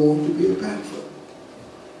says, "I want to be a Panther."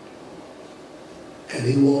 And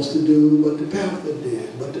he wants to do what the Panther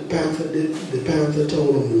did. But the Panther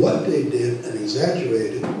told him what they did and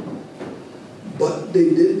exaggerated, but they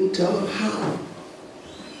didn't tell him how.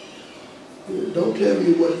 Don't tell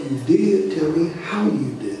me what you did, tell me how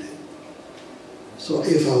you did it. So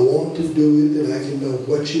if I want to do it, then I can know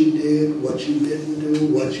what you did, what you didn't do,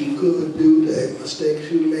 what you could do, the mistakes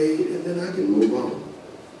you made, and then I can move on.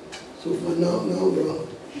 So, but no, bro,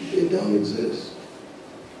 it don't exist.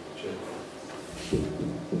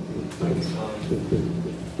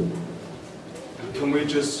 Can we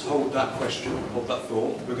just hold that question, hold that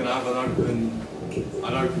thought? We're going to have an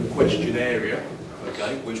open question area,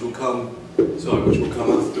 okay, which will come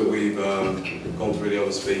after we've gone through the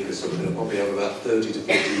other speakers. So we're going to probably have about 30 to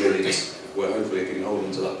 40 minutes where hopefully if you can hold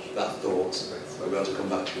on to that thought, we'll be able to come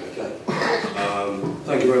back to you, okay?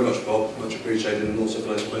 Thank you very much, Bob, much appreciated, and also for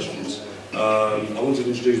those questions. I wanted to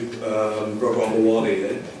introduce Brother Omowale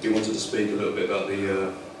here. He wanted to speak a little bit about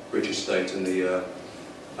the British state and the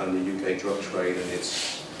UK drug trade and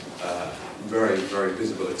its very, very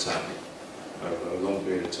visible attack over a long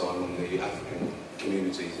period of time on the African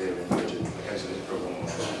communities here in Britain. Okay, so there's Brother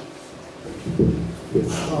Omowale.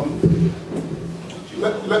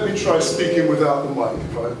 Let me try speaking without the mic,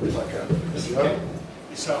 if I can. Yeah?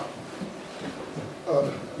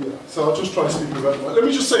 Yeah, so I'll just try speaking without the mic. Let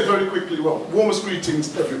me just say very quickly, well, warmest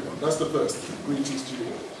greetings, everyone. That's the first thing. Greetings to you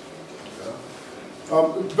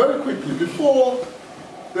all. Yeah? Very quickly, before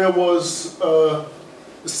there was the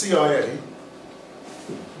CIA,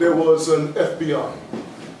 there was an FBI.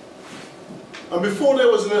 And before there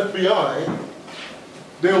was an FBI,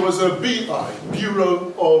 there was a BI,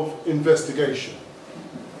 Bureau of Investigation.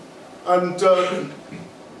 And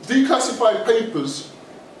declassified papers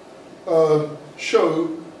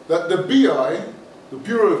show that the BI, the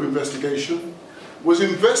Bureau of Investigation, was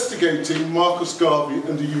investigating Marcus Garvey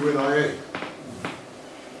and the UNIA.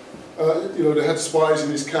 You know, they had spies in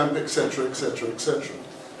his camp, etc., etc., etc.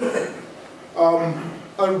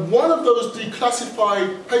 And one of those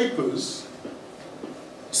declassified papers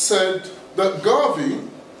said that Garvey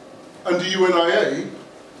and the UNIA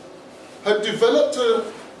had developed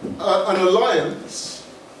an alliance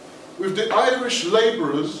with the Irish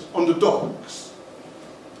labourers on the docks.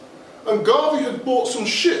 And Garvey had bought some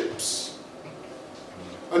ships,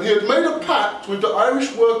 and he had made a pact with the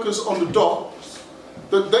Irish workers on the docks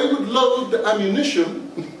that they would load the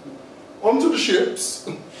ammunition onto the ships,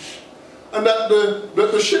 and that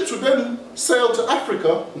the ships would then sail to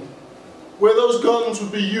Africa, where those guns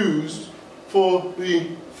would be used for the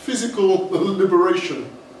physical liberation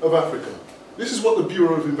of Africa. This is what the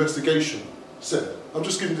Bureau of Investigation said. I'm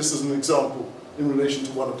just giving this as an example in relation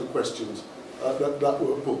to one of the questions that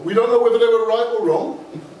were put. We don't know whether they were right or wrong,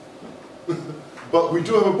 but we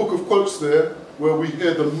do have a book of quotes there where we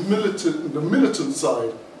hear the militant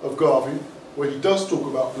side of Garvey, where he does talk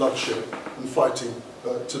about bloodshed and fighting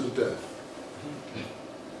to the death.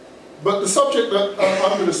 But the subject that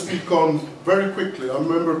I'm going to speak on very quickly, I'm a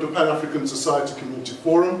member of the Pan-African Society Community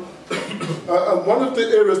Forum, and one of the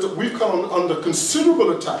areas that we've come under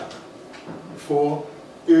considerable attack for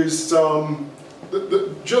is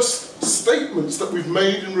just statements that we've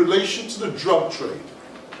made in relation to the drug trade,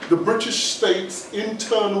 the British state's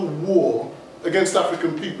internal war against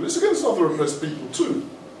African people. It's against other oppressed people too,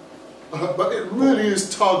 but it really is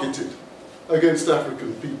targeted against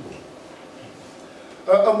African people.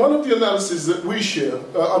 And one of the analyses that we share,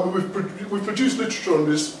 I mean, we've produced literature on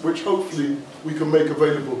this, which hopefully we can make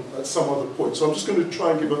available at some other point. So I'm just going to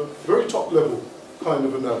try and give a very top level kind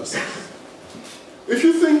of analysis. If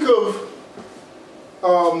you think of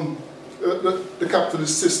the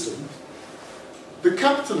capitalist system, the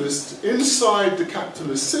capitalist, inside the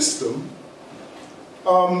capitalist system,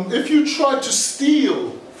 if you try to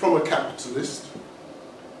steal from a capitalist,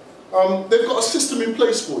 they've got a system in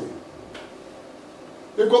place for you.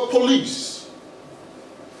 They've got police.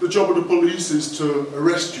 The job of the police is to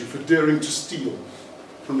arrest you for daring to steal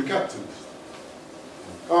from the capitalist.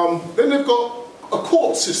 Then they've got a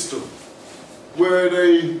court system where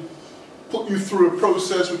they put you through a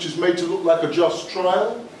process which is made to look like a just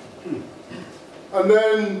trial. And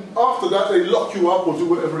then after that they lock you up or do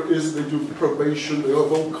whatever it is. They do probation. They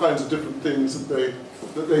have all kinds of different things that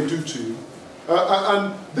they do to you.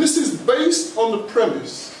 And this is based on the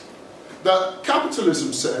premise that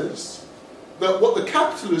capitalism says that what the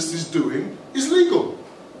capitalist is doing is legal.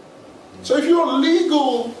 So if you're a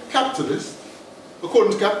legal capitalist,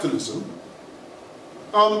 according to capitalism,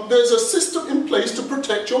 there's a system in place to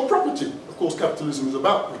protect your property. Of course, capitalism is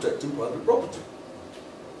about protecting private property.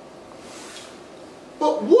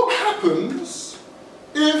 But what happens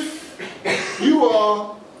if you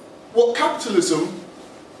are what capitalism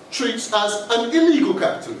treats as an illegal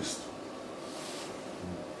capitalist.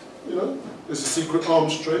 You know, there's a secret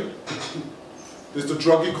arms trade, there's the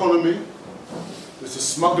drug economy, there's the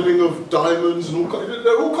smuggling of diamonds, and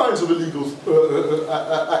there are all kinds of illegal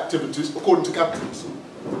activities according to capitalism.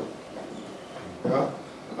 Yeah?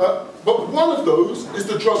 But one of those is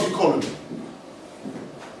the drug economy.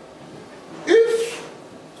 If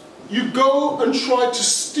you go and try to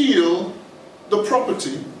steal the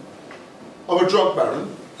property of a drug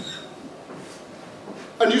baron,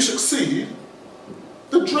 and you succeed,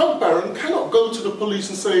 the drug baron cannot go to the police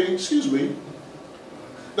and say, excuse me,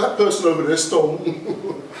 that person over there stole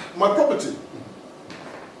my property.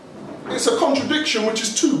 It's a contradiction which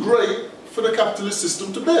is too great for the capitalist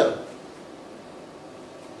system to bear.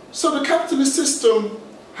 So the capitalist system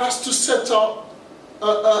has to set up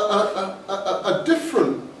a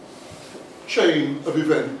different chain of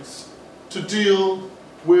events to deal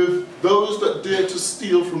with those that dare to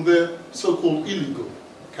steal from their so-called illegal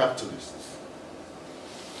capitalists.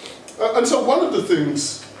 And so one of the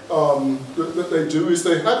things that they do is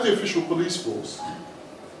they have the official police force,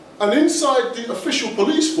 and inside the official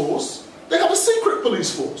police force they have a secret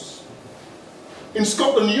police force. In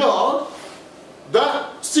Scotland Yard,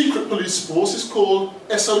 that secret police force is called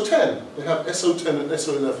SO10. They have SO10 and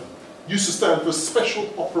SO11. Used to stand for Special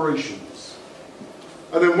Operations.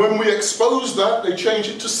 And then when we expose that, they change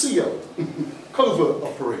it to CO, Covert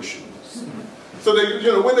Operations. So they,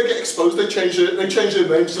 you know, when they get exposed, they change their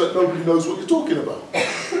name so that nobody knows what you're talking about.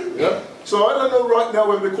 Yeah? So I don't know right now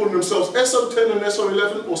whether they're calling themselves SO10 and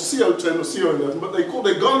SO11 or CO10 or CO11, but they call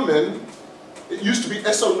their gunmen, it used to be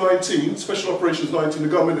SO19, Special Operations 19, the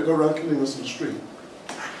gunmen that go around killing us in the street.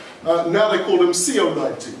 Now they call them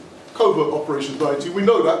CO19, Covert Operations 19. We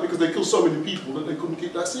know that because they killed so many people that they couldn't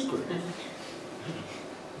keep that secret.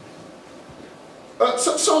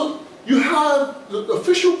 So you have the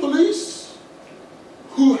official police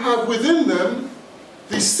who have within them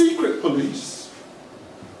the secret police,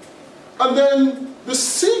 and then the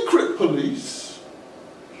secret police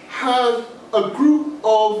have a group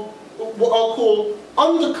of what I'll call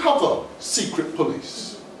undercover secret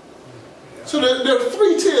police. So there are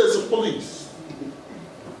 3 tiers of police.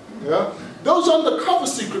 Yeah? Those undercover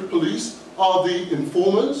secret police are the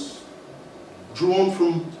informers, drawn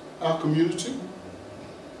from our community.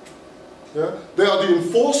 Yeah? They are the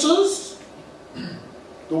enforcers,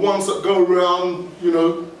 the ones that go around, you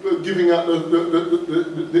know, giving out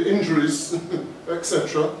the injuries,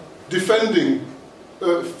 etc., defending,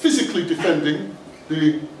 physically defending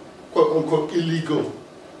the quote-unquote illegal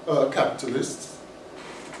capitalists,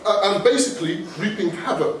 and basically reaping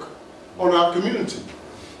havoc on our community.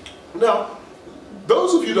 Now,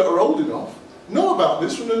 those of you that are old enough know about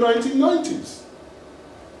this from the 1990s.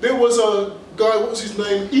 There was a guy, what was his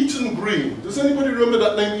name? Eaton Green. Does anybody remember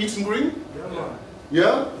that name, Eaton Green? Yeah, man.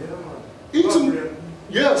 Yeah? Yeah, man. Eaton,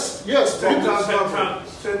 yes, yes. 10 times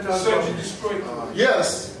destroyed.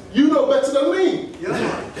 Yes. You know better than me. Yeah,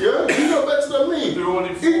 man. Yeah, you know better than me. They're all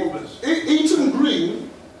informers. Eaton Green,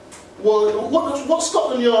 well, what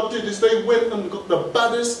Scotland Yard did is they went and got the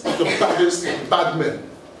baddest bad men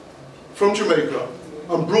from Jamaica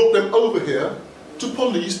and brought them over here to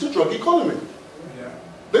police the drug economy. Yeah.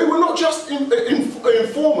 They were not just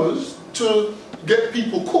informers to get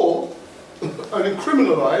people caught and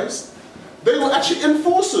criminalized, they were actually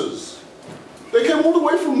enforcers. They came all the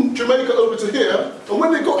way from Jamaica over to here, and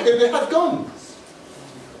when they got here, they had guns.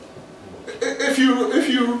 If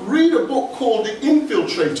you read a book called The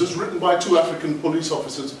Infiltrators, written by 2 African police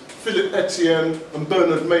officers, Philip Etienne and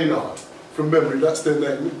Bernard Maynard, from memory, that's their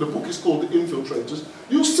name. The book is called The Infiltrators.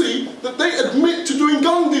 You'll see that they admit to doing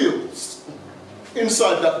gun deals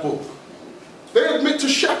inside that book. They admit to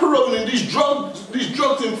chaperoning these drug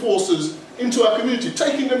enforcers into our community,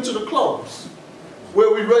 taking them to the clubs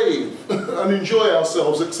where we rave and enjoy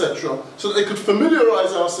ourselves, etc., so that they could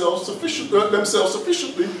familiarise themselves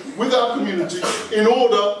sufficiently with our community in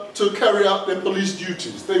order to carry out their police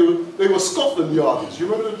duties. They were Scotland Yardies. You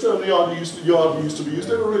remember the term Yardie used to be used?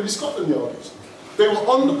 They were really Scotland Yardies. They were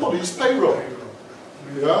on the police payroll.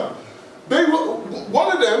 Yeah? They were,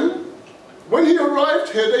 one of them, when he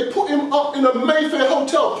arrived here, they put him up in a Mayfair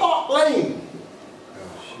hotel, Park Lane.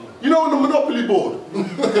 You know, on the Monopoly board,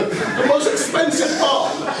 the most expensive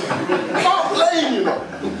park. Park Lane, you know.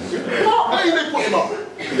 Park Lane, they put him up.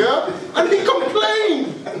 Yeah? And he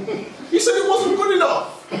complained. He said it wasn't good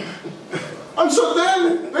enough. And so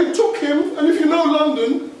then they took him, and if you know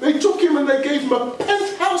London, they took him and they gave him a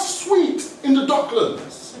penthouse suite in the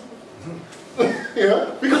Docklands.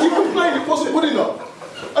 Yeah? Because he complained it wasn't good enough.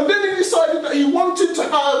 And then he decided that he wanted to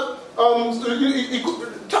have,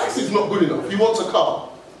 taxi's not good enough, he wants a car.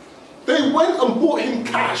 They went and bought him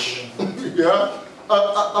cash, yeah,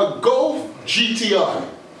 a Golf GTI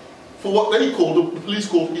for what they called, the police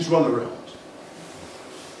called his runaround.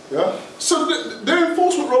 Yeah? So their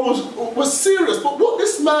enforcement role was serious, but what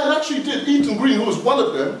this man actually did, Ethan Green, who was one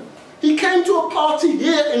of them, he came to a party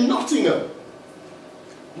here in Nottingham,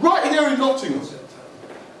 right here in Nottingham.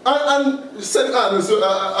 And St. Anne, as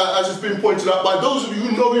has been pointed out by those of you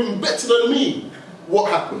who know even better than me what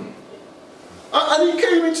happened. And he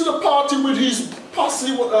came into the party with his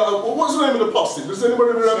posse. What's the name of the posse? Does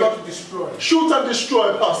anybody remember? Shoot and destroy. Shoot and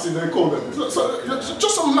destroy posse, they call them. So,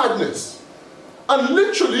 just some madness. And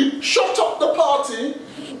literally shut up the party.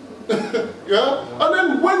 Yeah? And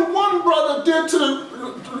then when one brother dared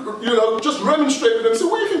to, just remonstrate with them, say,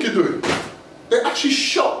 what do you think you're doing? They actually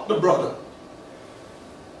shot the brother.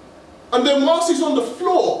 And then whilst he's on the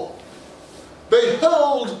floor, they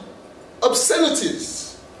hurled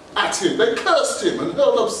obscenities at him. They cursed him and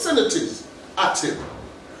hurled obscenities at him.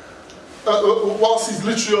 Whilst he's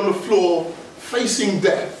literally on the floor, facing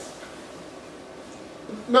death.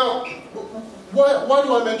 Now, why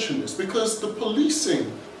do I mention this? Because the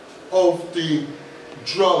policing of the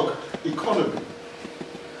drug economy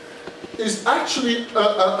is actually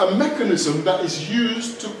a mechanism that is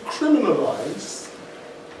used to criminalize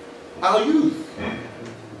our youth.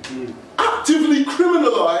 Actively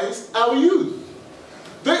criminalize our youth.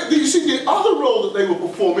 You see, the other role that they were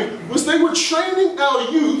performing was they were training our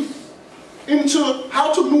youth into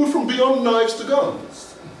how to move from beyond knives to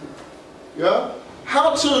guns. Yeah?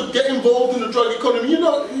 How to get involved in the drug economy. You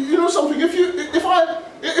know something, if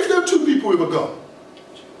there are two people with a gun,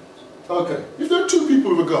 okay, if there are two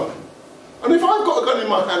people with a gun, and if I've got a gun in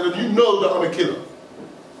my hand and you know that I'm a killer,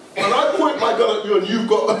 and I point my gun at you and you've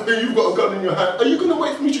got a gun in your hand, are you going to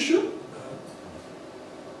wait for me to shoot?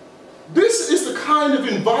 This is the kind of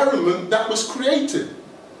environment that was created.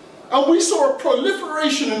 And we saw a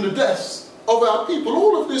proliferation in the deaths of our people.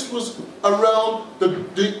 All of this was around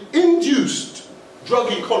the induced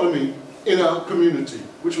drug economy in our community,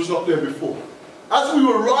 which was not there before. As we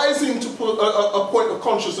were rising to a point of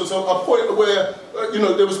consciousness, a point where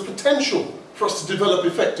there was potential for us to develop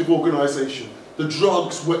effective organisation, the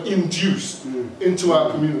drugs were induced into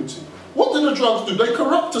our community. What do the drugs do? They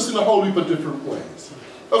corrupt us in a whole heap of different ways.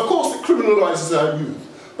 Of course, it criminalises our youth.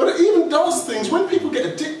 But it even does things, when people get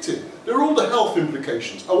addicted, there are all the health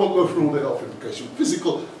implications. I won't go through all the health implications,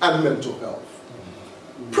 physical and mental health.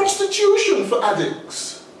 Prostitution for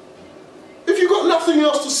addicts. If you've got nothing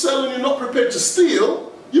else to sell and you're not prepared to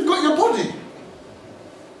steal, you've got your body.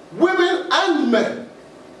 Women and men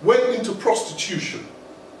went into prostitution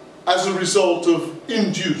as a result of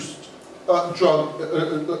induced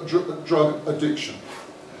drug addiction.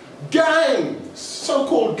 Gangs,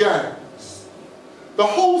 so-called gangs. The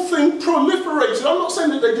whole thing proliferated. I'm not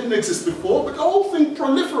saying that they didn't exist before, but the whole thing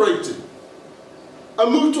proliferated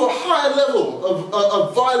and moved to a higher level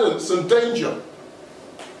of violence and danger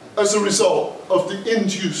as a result of the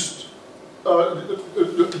induced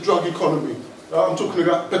drug economy. I'm talking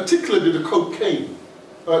about particularly the cocaine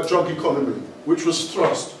drug economy, which was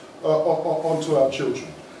thrust onto our children.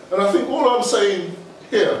 And I think all I'm saying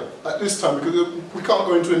here at this time, because we can't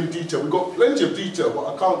go into any detail, we've got plenty of detail,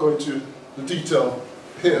 but I can't go into the detail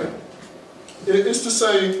here, is to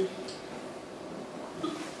say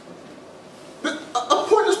that a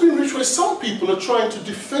point has been reached where some people are trying to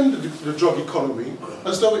defend the drug economy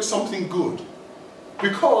as though it's something good,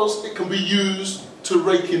 because it can be used to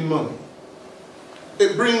rake in money.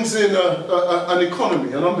 It brings in an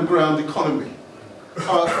economy, an underground economy,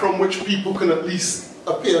 from which people can at least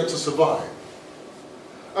appear to survive.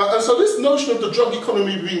 And so this notion of the drug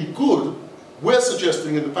economy being good, we're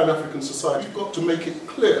suggesting in the Pan-African Society, you've got to make it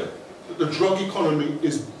clear that the drug economy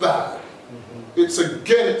is bad. It's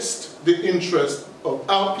against the interest of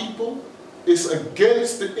our people. It's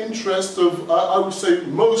against the interest of, I would say,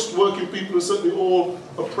 most working people, and certainly all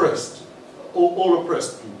oppressed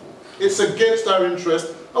people. It's against our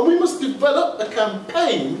interest, and we must develop a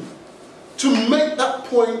campaign to make that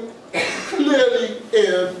point clearly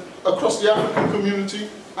aired across the African community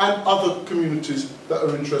and other communities that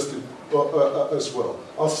are interested as well.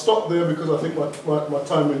 I'll stop there because I think my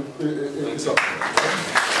time is up.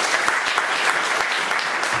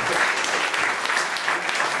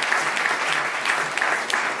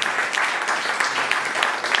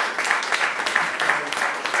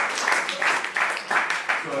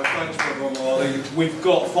 Thanks, Brother Omowale. We've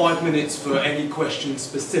got 5 minutes for any questions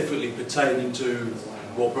specifically pertaining to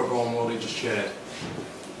what Brother Omowale just shared.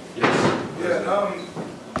 Yes. Yeah.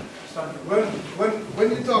 When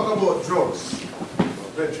you talk about drugs,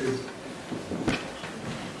 veterans,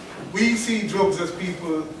 we see drugs as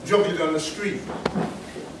people juggling on the street.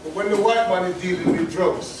 But when the white man is dealing with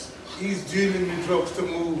drugs, he's dealing with drugs to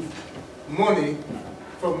move money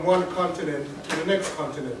from one continent to the next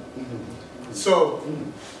continent. So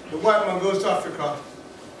the white man goes to Africa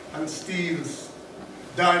and steals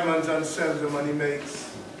diamonds and sells them, and he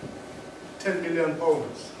makes 10 million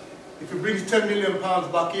pounds. If he brings 10 million pounds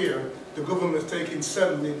back here, the government's taking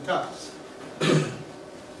 7 in tax.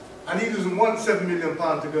 And he doesn't want 7 million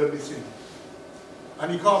pounds to go missing.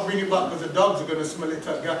 And he can't bring it back because the dogs are going to smell it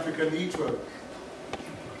at Gatwick and Heathrow.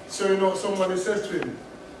 So you know what somebody says to him?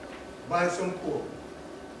 Buy some pork.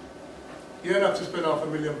 You don't have to spend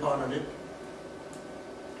 £500,000 on it.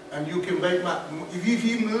 And you can make if you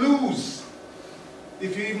even lose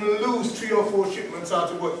 3 or 4 shipments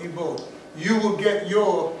out of what you bought, you will get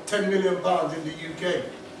your £10 million in the UK.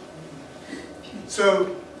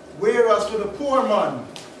 So, whereas for the poor man,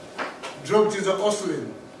 drugs is a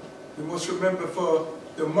hustling. You must remember, for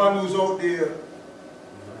the man who's out there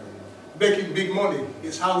making big money,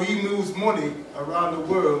 it's how he moves money around the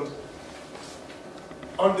world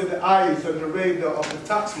under the eyes and the radar of the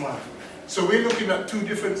taxman. So we're looking at 2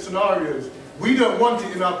 different scenarios. We don't want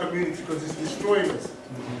it in our community because it's destroying us.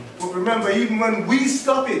 But remember, even when we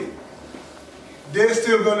stop it, they're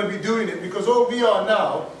still going to be doing it, because all we are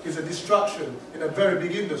now is a distraction in a very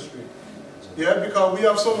big industry. Yeah, because we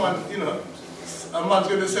have someone, you know, a man's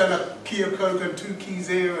going to sell a key of coke and 2 keys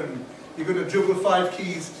here, and you're going to dribble 5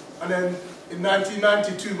 keys. And then in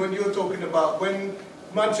 1992, when you're talking about when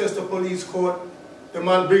Manchester police caught the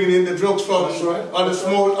man bringing in the drugs from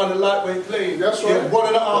on a lightweight plane. That's right.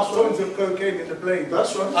 1.5 tons of cocaine in the plane.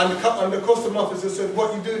 That's right. And the custom officer said,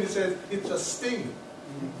 "What you doing?" He said, "It's a sting."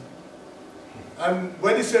 And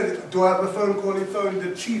when he said, "Do I have a phone call?" he phoned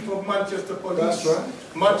the chief of Manchester Police. That's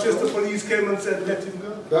right. Manchester Police came and said, "Let him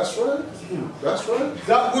go." That's right. That's right.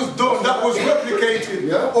 That was done. That was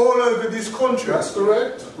replicated all over this country. That's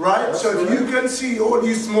correct. Right. That's so correct. If you can see all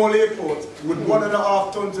these small airports with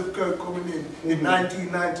 1.5 tons of coke coming in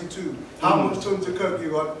 1992, how much tons of coke you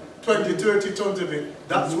got? 20, 30 tons of it.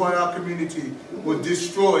 That's why our community was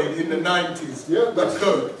destroyed in the 90s with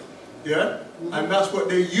coke. Yeah. And that's what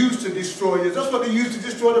they used to destroy us. That's what they used to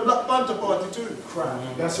destroy the Black Panther Party too. Crime.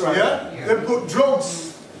 That's right. Yeah? They put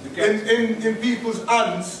drugs in people's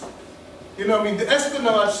hands. You know what I mean? The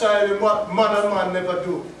espionage side and what man and man never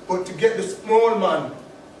do. But to get the small man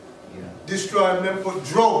destroyed, them put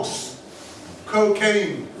drugs,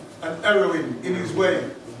 cocaine and heroin in his way.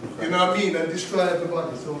 You know what I mean? And destroy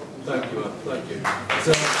everybody. So thank you, man. Thank you.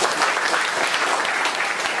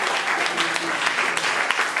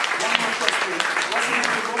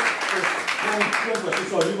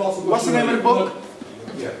 What's the name of the book?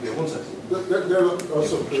 Yeah, 1 second.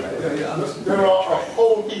 There are a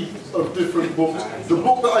whole heap of different books. The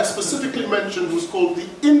book that I specifically mentioned was called The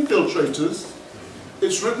Infiltrators.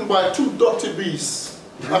 It's written by 2 Dotty Beasts,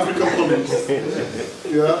 African police,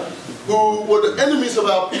 who were the enemies of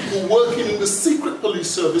our people, working in the secret police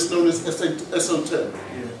service known as SO10.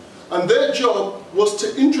 And their job was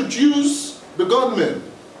to introduce the gunmen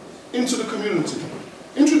into the community.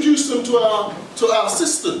 Introduce them to our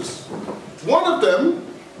sisters. One of them,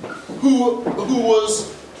 who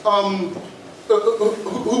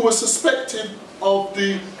was suspected of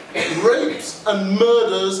the rapes and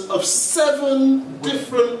murders of 7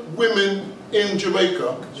 different women in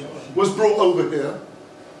Jamaica, was brought over here.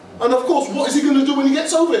 And of course, what is he going to do when he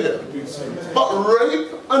gets over here? But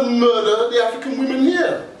rape and murder the African women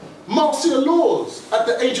here. Marcia Laws, at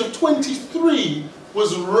the age of 23,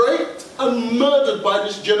 was raped and murdered by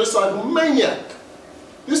this genocidal maniac.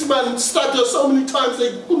 This man stabbed her so many times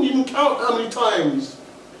they couldn't even count how many times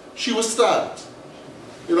she was stabbed.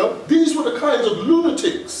 You know, these were the kinds of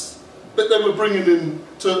lunatics that they were bringing in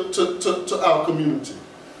to our community.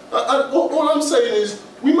 And all I'm saying is,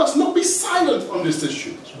 we must not be silent on this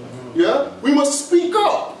issue. Yeah, we must speak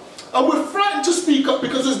up, and we're frightened to speak up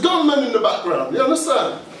because there's gunmen in the background. You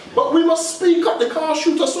understand? But we must speak up. They can't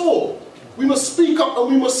shoot us all. We must speak up and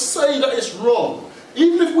we must say that it's wrong.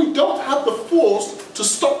 Even if we don't have the force to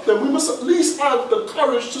stop them, we must at least have the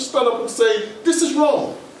courage to stand up and say, this is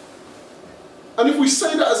wrong. And if we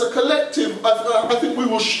say that as a collective, I think we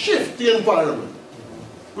will shift the environment.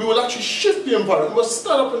 We will actually shift the environment. We must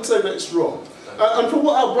stand up and say that it's wrong. And for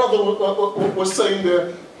what our brother was saying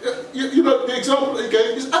there, you know, the example that he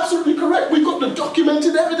gave is absolutely correct. We've got the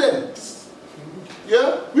documented evidence.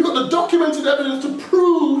 Yeah? We've got the documented evidence to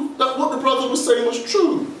prove that what the brother was saying was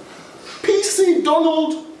true. P.C.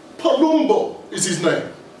 Donald Palumbo is his name.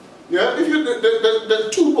 Yeah? There are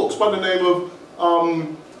 2 books by the name of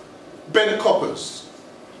Bennett Coppers.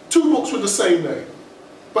 2 books with the same name.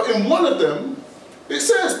 But in one of them, it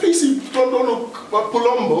says PC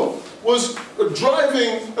Palombo was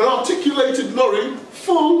driving an articulated lorry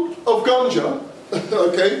full of ganja,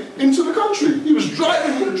 okay, into the country. He was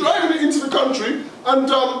driving it into the country, and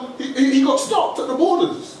he got stopped at the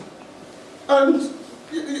borders. And,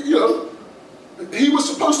 you know, he was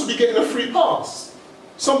supposed to be getting a free pass.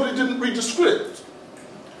 Somebody didn't read the script.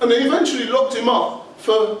 And they eventually locked him up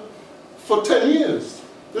for 10 years.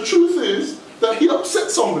 The truth is that he upset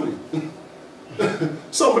somebody.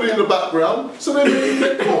 Somebody in the background, so they made him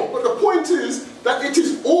get caught. But the point is that it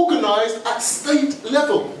is organised at state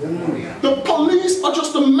level. The police are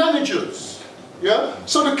just the managers. Yeah?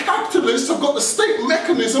 So the capitalists have got the state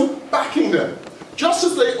mechanism backing them. Just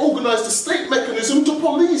as they organised the state mechanism to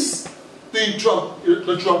police the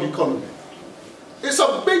drug economy. It's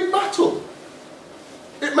a big battle.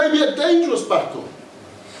 It may be a dangerous battle.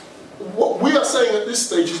 What we are saying at this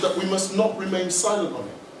stage is that we must not remain silent on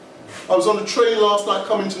it. I was on a train last night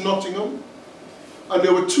coming to Nottingham, and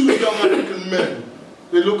there were two young African men.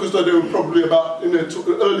 They look as though they were probably about in their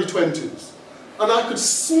early 20s, and I could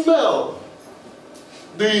smell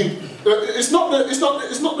the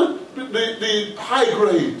high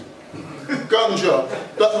grade ganja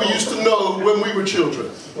that we used to know when we were children.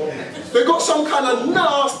 They got some kind of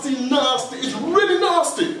nasty, it's really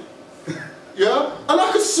nasty. Yeah? And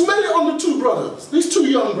I could smell it on the two brothers, these two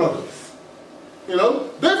young brothers. You know?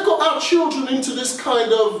 They've got our children into this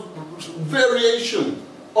kind of variation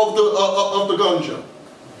of the ganja.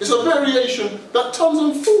 It's a variation that turns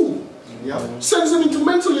them fool. Yeah? Sends them into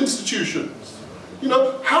mental institutions. You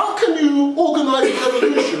know, how can you organize a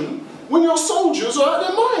revolution when your soldiers are out of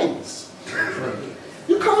their minds?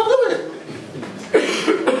 You can't do it.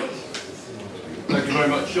 Thank you very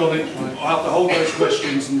much, Johnny. I'll have to hold those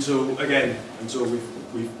questions until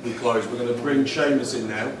we close. We're going to bring Seamus in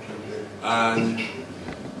now, and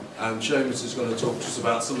Seamus is going to talk to us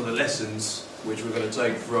about some of the lessons which we're going to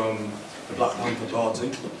take from the Black Panther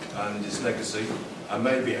Party and its legacy, and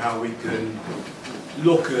maybe how we can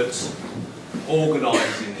look at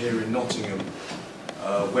organising here in Nottingham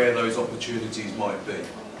where those opportunities might be.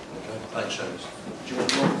 Okay, thanks, Seamus. Do you want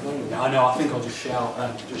the microphone? Yeah, I know. I think I'll just shout.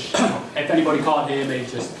 If anybody can't hear me,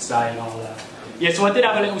 just say and I'll... Yeah, so I did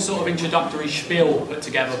have a little sort of introductory spiel put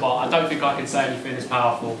together, but I don't think I can say anything as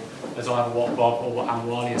powerful as either what Bob or what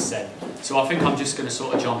Omowale has said. So I think I'm just going to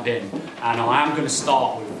sort of jump in, and I am going to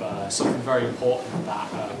start with something very important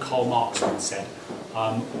that Karl Marx once said.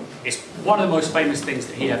 It's one of the most famous things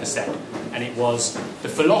that he ever said, and it was, the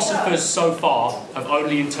philosophers so far have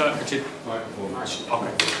only interpreted...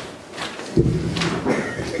 Okay.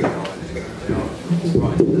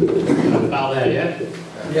 About there, yeah?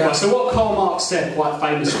 Yeah. Right, so what Karl Marx said quite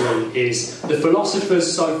famously is, the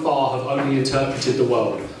philosophers so far have only interpreted the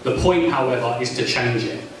world. The point, however, is to change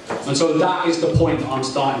it. And so that is the point that I'm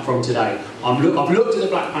starting from today. I've looked at the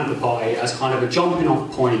Black Panther Party as kind of a jumping off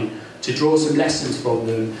point to draw some lessons from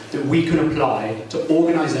them that we can apply to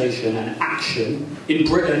organisation and action in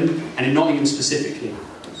Britain and in Nottingham specifically.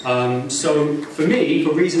 So for me,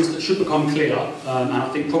 for reasons that should become clear, and I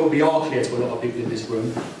think probably are clear to a lot of people in this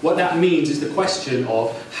room, what that means is the question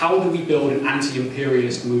of how do we build an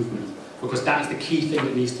anti-imperialist movement? Because that is the key thing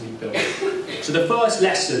that needs to be built. So the first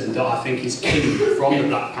lesson that I think is key from the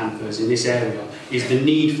Black Panthers in this area is the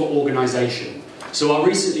need for organisation. So I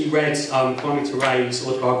recently read Kwame Ture's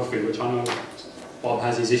autobiography, which I know Bob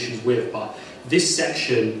has his issues with, but this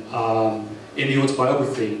section in the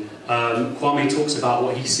autobiography, Kwame talks about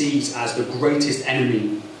what he sees as the greatest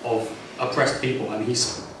enemy of oppressed people, and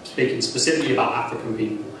he's speaking specifically about African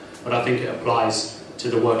people, but I think it applies to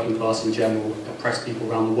the working class in general, oppressed people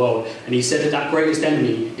around the world. And he said that that greatest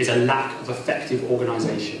enemy is a lack of effective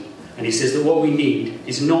organisation. And he says that what we need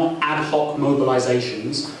is not ad hoc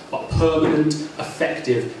mobilisations, but permanent,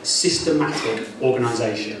 effective, systematic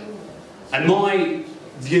organisation. And my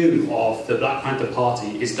view of the Black Panther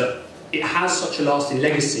Party is that it has such a lasting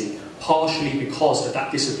legacy partially because of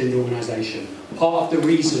that disciplined organisation. Part of the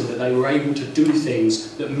reason that they were able to do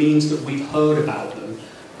things that means that we've heard about them,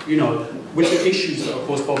 you know, with the issues that of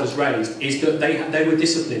course Bob has raised, is that they were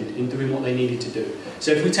disciplined in doing what they needed to do.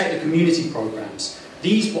 So if we take the community programmes,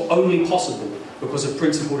 these were only possible because of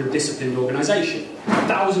principled and disciplined organisation.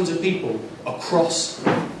 Thousands of people across,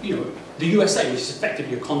 you know, the USA, which is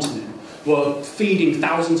effectively a continent, were feeding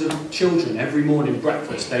thousands of children every morning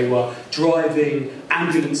breakfast. They were driving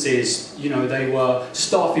ambulances, you know, they were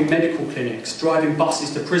staffing medical clinics, driving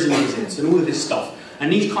buses to prison visits and all of this stuff.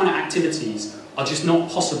 And these kind of activities are just not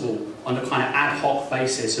possible on a kind of ad hoc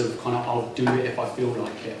basis of kind of, I'll do it if I feel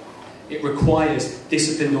like it. It requires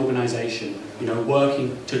disciplined organisation, you know,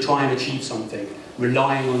 working to try and achieve something,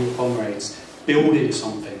 relying on your comrades, building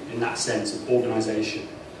something in that sense of organisation.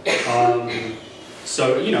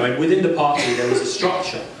 So, you know, and within the party there was a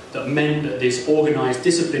structure that meant that this organised,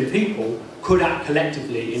 disciplined people could act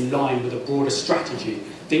collectively in line with a broader strategy,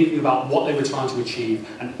 thinking about what they were trying to achieve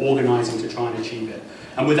and organising to try and achieve it.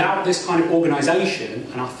 And without this kind of organisation,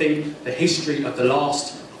 and I think the history of the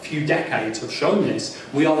last few decades have shown this,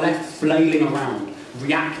 we are left flailing around,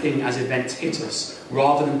 reacting as events hit us,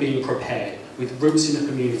 rather than being prepared, with roots in the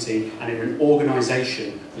community and in an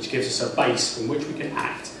organisation which gives us a base from which we can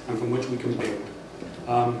act and from which we can build.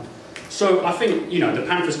 So I think, you know, the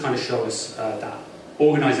Panthers kind of show us that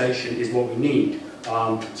organisation is what we need.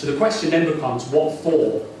 So the question then becomes what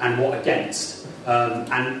for and what against.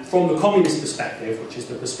 And from the communist perspective, which is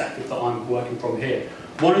the perspective that I'm working from here,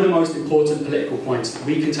 one of the most important political points that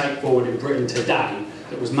we can take forward in Britain today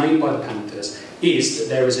that was made by the Panthers is that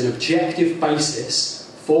there is an objective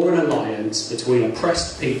basis for an alliance between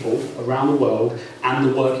oppressed people around the world and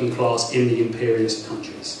the working class in the imperialist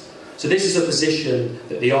countries. So this is a position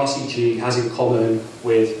that the RCG has in common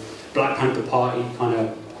with Black Panther Party kind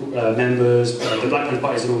of members, the Black Panther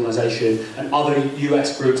Party as an organisation, and other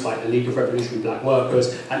US groups like the League of Revolutionary Black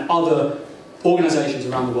Workers and other organisations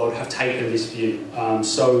around the world have taken this view.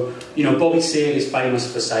 So, you know, Bobby Seale is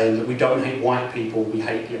famous for saying that we don't hate white people, we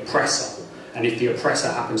hate the oppressor. And if the oppressor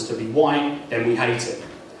happens to be white, then we hate it.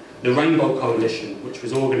 The Rainbow Coalition, which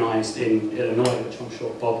was organised in Illinois, which I'm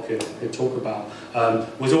sure Bob could talk about,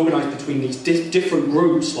 was organised between these different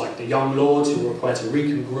groups, like the Young Lords, who were a Puerto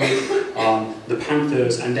Rican group, the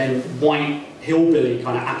Panthers, and then white hillbilly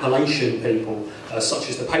kind of Appalachian people,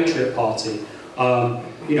 such as the Patriot Party.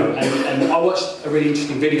 You know, and I watched a really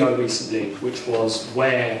interesting video recently, which was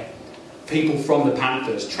where people from the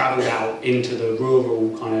Panthers travelled out into the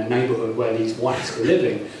rural kind of neighbourhood where these whites were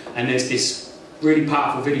living, and there's this really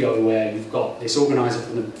powerful video where you've got this organiser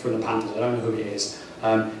from the Panthers, I don't know who he is,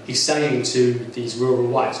 he's saying to these rural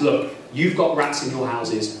whites, look, you've got rats in your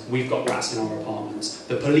houses, we've got rats in our apartments.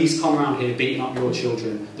 The police come around here beating up your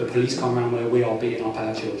children, the police come around where we are beating up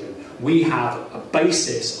our children. We have a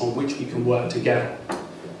basis on which we can work together.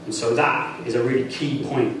 And so that is a really key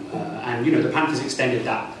point. And you know, the Panthers extended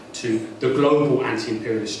that to the global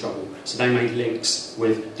anti-imperialist struggle. So they made links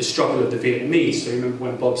with the struggle of the Vietnamese. So remember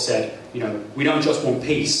when Bob said, you know, we don't just want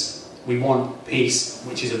peace, we want peace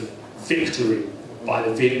which is a victory by the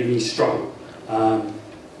Vietnamese struggle.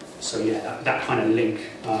 So yeah, that kind of link.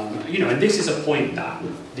 You know, and this is a point that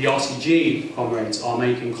the RCG comrades are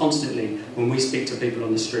making constantly when we speak to people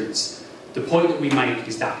on the streets. The point that we make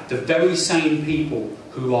is that the very same people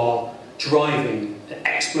who are driving the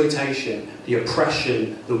exploitation, the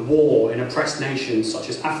oppression, the war in oppressed nations such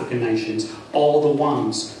as African nations are the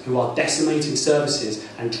ones who are decimating services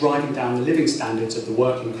and driving down the living standards of the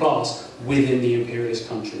working class within the imperialist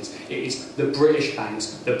countries. It is the British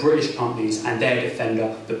banks, the British companies and their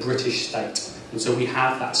defender, the British state. And so we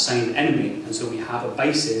have that same enemy, and so we have a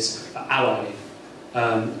basis for allying.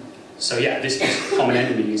 So yeah, this common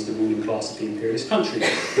enemy is the ruling class of the imperialist countries,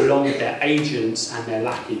 along with their agents and their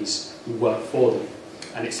lackeys who work for them.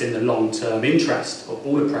 And it's in the long-term interest of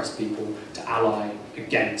all oppressed people to ally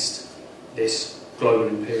against this global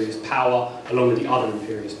imperialist power, along with the other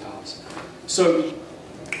imperialist powers. So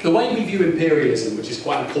the way we view imperialism, which is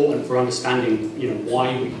quite important for understanding, you know,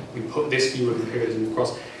 why we put this view of imperialism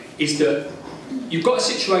across, is that you've got a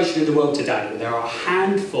situation in the world today where there are a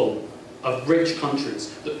handful of rich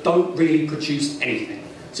countries that don't really produce anything.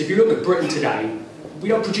 So if you look at Britain today, we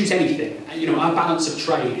don't produce anything. You know, our balance of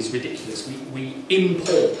trade is ridiculous. We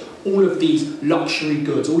import all of these luxury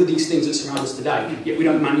goods, all of these things that surround us today, yet we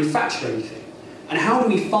don't manufacture anything. And how do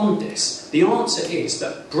we fund this? The answer is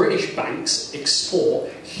that British banks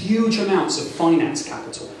export huge amounts of finance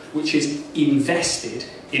capital, which is invested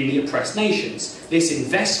in the oppressed nations. This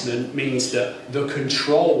investment means that the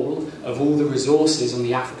control of all the resources on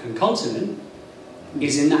the African continent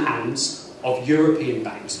is in the hands of European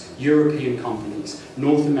banks, European companies,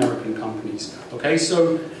 North American companies. Okay,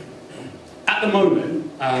 so at the moment,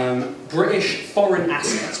 British foreign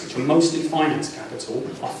assets, which are mostly finance capital,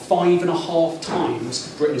 are 5.5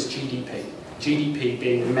 times Britain's GDP. GDP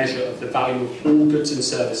being a measure of the value of all goods and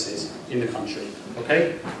services in the country.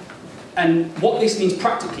 Okay? And what this means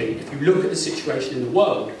practically, if you look at the situation in the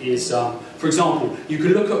world, is, for example, you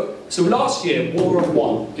can look at... So last year, War of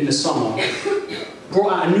One, in the summer,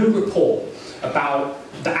 brought out a new report about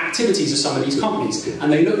the activities of some of these companies.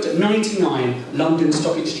 And they looked at 99 London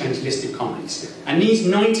Stock Exchange listed companies. And these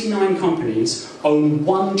 99 companies own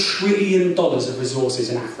 $1 trillion of resources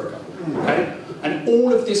in Africa. Okay? And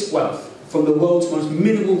all of this wealth from the world's most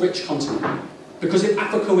mineral rich continent, because if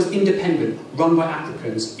Africa was independent, run by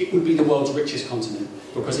Africans, it would be the world's richest continent,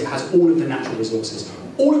 because it has all of the natural resources.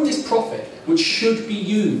 All of this profit, which should be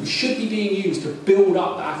being used to build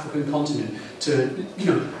up the African continent, to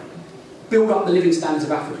build up the living standards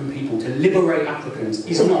of African people, to liberate Africans,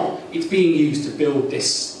 is not. It's being used to build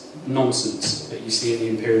this nonsense that you see in the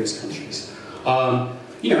imperialist countries. And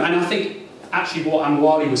I think actually what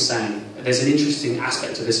Omowale was saying, there's an interesting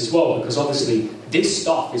aspect to this as well, because obviously this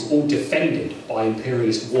stuff is all defended by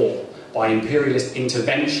imperialist war, by imperialist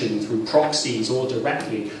intervention through proxies or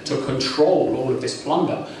directly to control all of this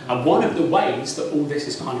plunder. And one of the ways that all this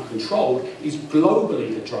is kind of controlled is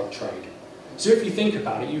globally the drug trade. So if you think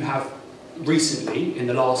about it, you have recently, in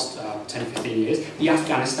the last 10, 15 years, the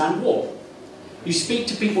Afghanistan war. You speak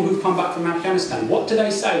to people who've come back from Afghanistan, what do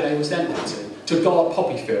they say they were sent there to? To guard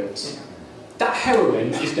poppy fields. That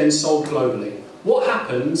heroin is then sold globally. What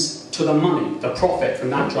happens to the money, the profit from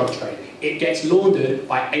that drug trade? It gets laundered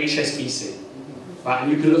by HSBC. Right,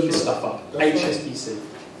 and you can look this stuff up. That's HSBC.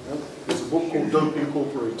 Right. There's a book called Dope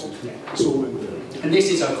Incorporated. Yeah. It's all in there. And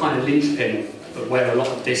this is a kind of linchpin of where a lot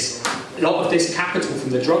of this capital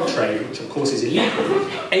from the drug trade, which of course is illegal,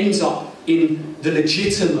 ends up in the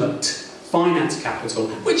legitimate finance capital,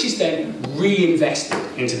 which is then reinvested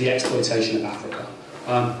into the exploitation of Africa.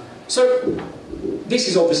 So this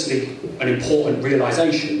is obviously an important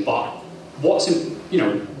realisation, but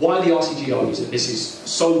why the RCG argues that this is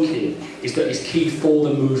so key is that it's key for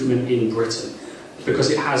the movement in Britain, because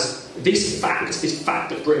it has this fact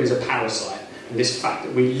that Britain is a parasite, and this fact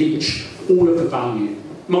that we leech all of the value,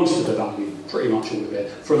 most of the value, pretty much all of it,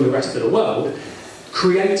 from the rest of the world,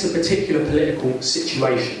 creates a particular political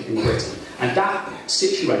situation in Britain. And that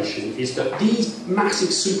situation is that these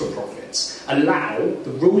massive super profits allow the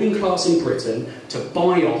ruling class in Britain to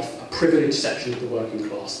buy off a privileged section of the working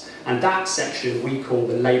class. And that section we call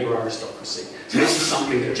the labour aristocracy. So this is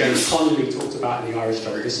something that James Connolly talked about in the Irish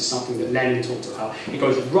Struggle. This is something that Lenin talked about. It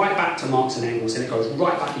goes right back to Marx and Engels, and it goes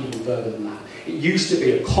right back even further than that. It used to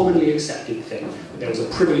be a commonly accepted thing, that there was a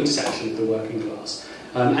privileged section of the working class.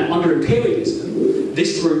 And under imperialism,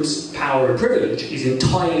 this group's power and privilege is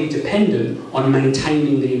entirely dependent on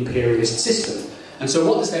maintaining the imperialist system. And so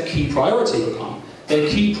what does their key priority become? Their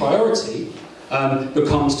key priority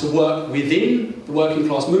becomes to work within the working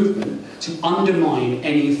class movement to undermine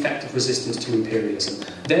any effective resistance to imperialism.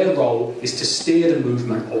 Their role is to steer the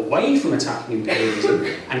movement away from attacking imperialism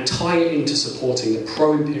and tie it into supporting the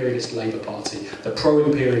pro-imperialist Labour Party, the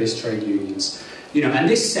pro-imperialist trade unions. And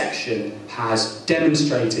this section has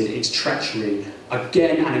demonstrated its treachery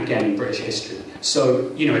again and again in British history.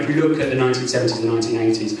 So, if you look at the 1970s and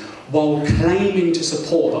 1980s, while claiming to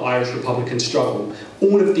support the Irish Republican struggle,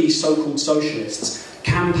 all of these so-called socialists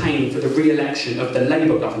campaigned for the re-election of the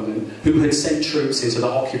Labour government, who had sent troops into the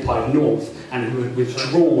occupied north and who had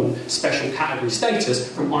withdrawn special category status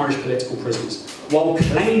from Irish political prisoners. While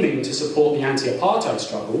claiming to support the anti-apartheid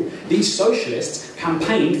struggle, these socialists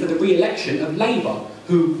campaigned for the re-election of Labour,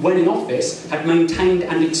 who, when in office, had maintained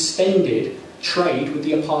and extended trade with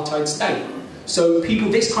the apartheid state. So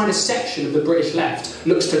this kind of section of the British left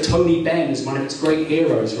looks to Tony Benn as one of its great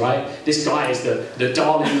heroes, right? This guy is the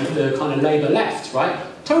darling of the kind of Labour left, right?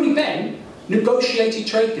 Tony Benn negotiated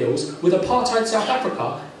trade deals with apartheid South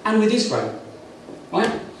Africa and with Israel,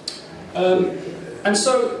 right? And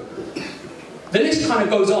so the list kind of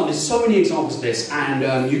goes on. There's so many examples of this,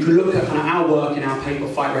 and you can look at kind of our work in our paper,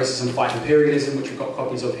 Fight Racism, Fight Imperialism, which we've got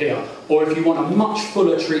copies of here, or if you want a much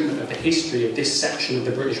fuller treatment of the history of this section of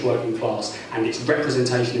the British working class and its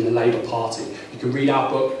representation in the Labour Party, you can read our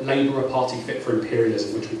book, Labour, A Party Fit for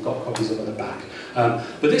Imperialism, which we've got copies of at the back.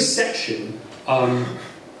 But this section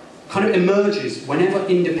kind of emerges whenever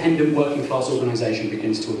independent working class organisation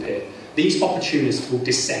begins to appear. These opportunists will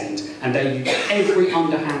descend, and they use every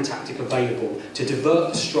underhand tactic available to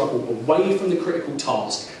divert the struggle away from the critical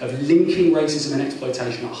task of linking racism and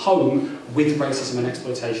exploitation at home with racism and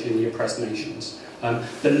exploitation in the oppressed nations.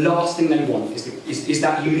 The last thing they want is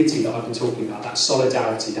that unity that I've been talking about, that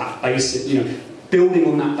solidarity, that basic, building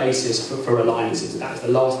on that basis for alliances. That is the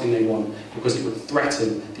last thing they want, because it would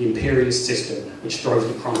threaten the imperialist system which throws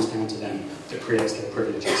the crumbs down to them, that creates their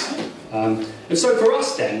privileges. And so for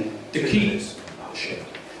us then, the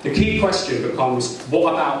key question becomes,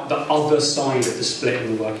 what about the other side of the split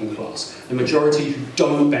in the working class? The majority who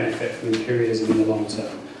don't benefit from imperialism in the long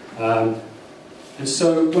term. And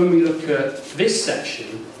so when we look at this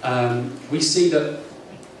section, we see that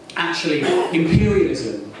actually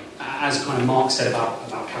imperialism, as kind of Marx said about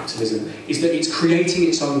capitalism, is that it's creating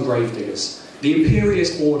its own gravediggers. The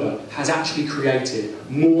imperialist order has actually created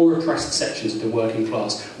more oppressed sections of the working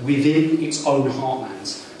class within its own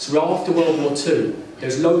heartlands. So after World War II,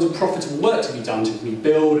 there's loads of profitable work to be done to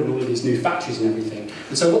rebuild and all of these new factories and everything.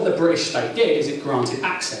 And so what the British state did is it granted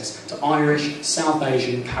access to Irish, South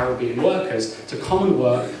Asian, Caribbean workers to come and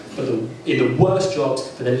work in the worst jobs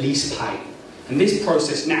for the least pay. And this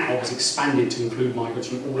process now has expanded to include migrants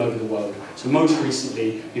from all over the world. So most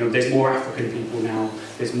recently, there's more African people now,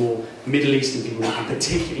 there's more Middle Eastern people now, and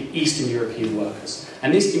particularly Eastern European workers.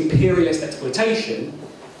 And this imperialist exploitation,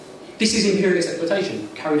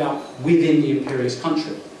 carried out within the imperialist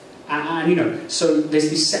country. And so there's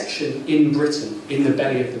this section in Britain, in the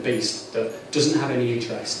belly of the beast, that doesn't have any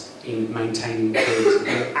interest in maintaining imperialism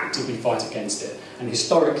and will actively fight against it. And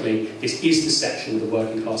historically, this is the section of the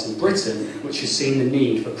working class in Britain which has seen the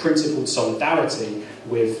need for principled solidarity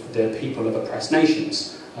with the people of oppressed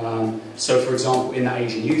nations. So, for example, in the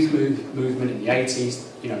Asian youth movement in the 80s,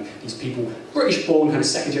 these people, British-born kind of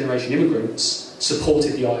second-generation immigrants,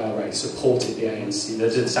 supported the IRA, supported the ANC,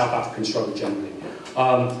 the South African struggle generally.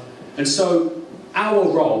 And so our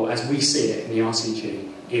role, as we see it in the RCG,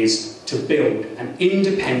 is to build an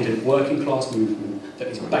independent working class movement that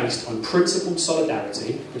is based on principled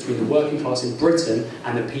solidarity between the working class in Britain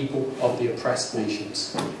and the people of the oppressed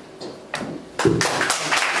nations.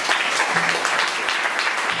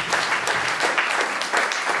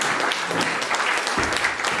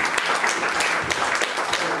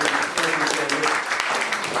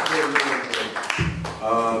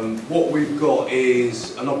 What we've got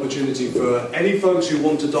is an opportunity for any folks who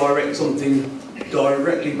want to direct something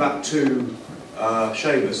directly back to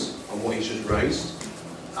Seamus on what he's just raised,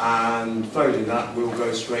 and failing that we'll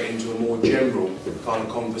go straight into a more general kind of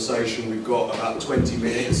conversation. We've got about 20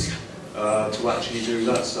 minutes to actually do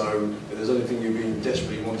that, so if there's anything you've been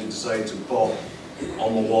desperately wanting to say to Bob,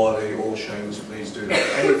 Omowale or Seamus, please do that.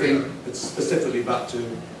 Anything that's specifically back to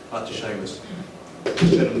Seamus.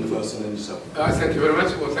 Gentleman first and then yourself. Thank you very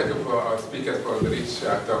much. Well, thank you for our speakers for the rich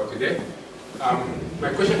talk today.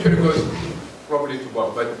 My question actually goes probably to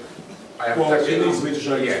Bob, but I have touched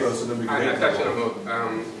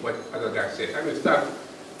on what other guys said. I will start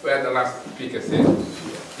where the last speaker said.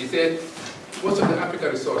 He said most of the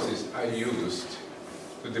African resources are used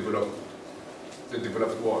to develop the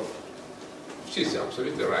developed world. She's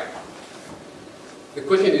absolutely right. The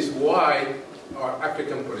question is why are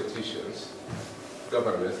African politicians,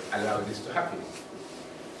 governments, allow this to happen?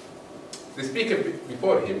 The speaker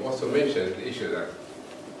before him also mentioned the issue that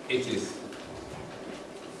it is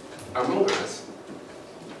among us,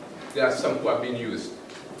 there are some who are being used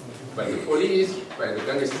by the police, by the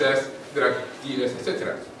gangsters, drug dealers,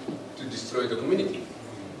 etc., to destroy the community,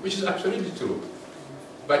 which is absolutely true.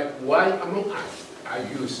 But why among us are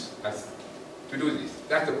used as to do this?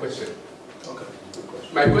 That's the question. Okay.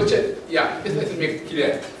 My question, yeah, let's make it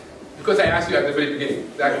clear. Because I asked you at the very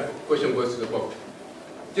beginning, that question goes to the Bob.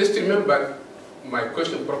 Just to remember my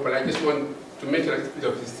question properly, I just want to mention a bit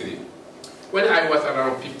of history. When I was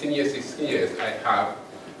around 15 years, 16 years, I have,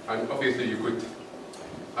 and obviously you could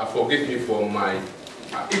forgive me for my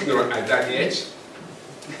ignorance at that age,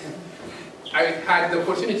 I had the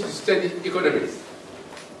opportunity to study economics,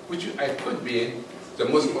 which I could be the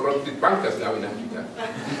most corrupted bankers now in Africa.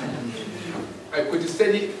 I could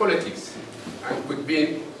study politics, I could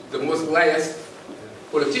be the most liars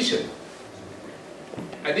politician.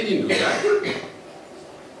 I didn't do that.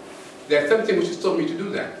 There's something which has told me to do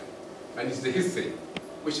that, and it's the history,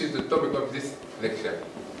 which is the topic of this lecture.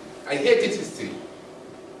 I hated history.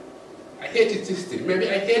 I hated history. Maybe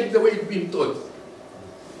I hate the way it's being taught.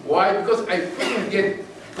 Why? Because I couldn't get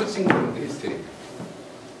good things from the history.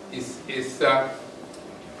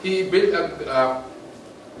 He built a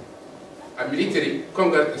military,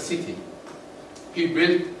 conquered a city. He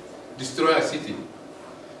built, destroyed a city.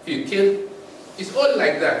 He killed. It's all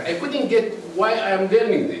like that. I couldn't get why I am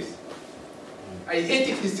learning this. I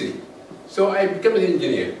hated history. So I became an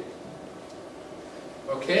engineer.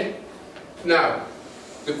 Okay? Now,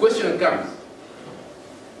 the question comes,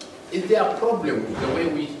 is there a problem with the way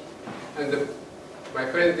we, and my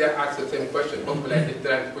friend there asked the same question, hopefully I can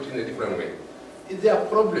try to put it in a different way. Is there a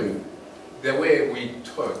problem the way we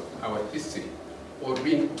taught our history, or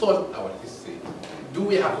being taught our history? Do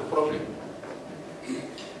we have a problem?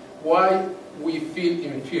 Why we feel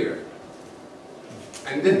inferior?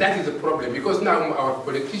 And then that is a problem, because now our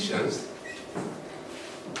politicians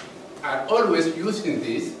are always using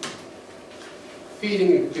this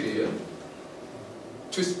feeling inferior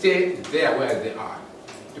to stay there where they are,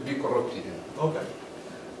 to be corrupted. Okay.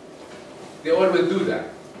 They always do that.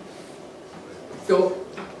 So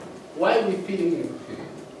why are we feeling inferior?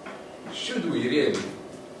 should we really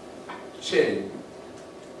change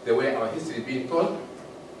the way our history is being told?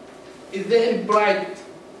 Is there any bright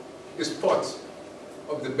spot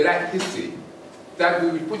of the black history that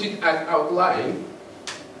we will put it as outline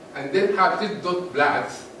and then have this dot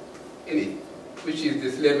blacks in it, which is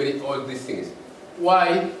the slavery, all these things?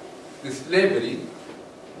 Why the slavery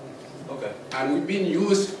and we've been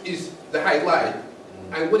used is the highlight,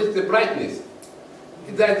 and what is the brightness?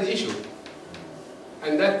 Is that the issue?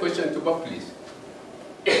 And that question to Bob, please.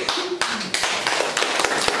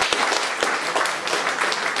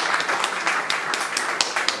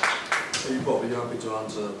 Bob, are you happy to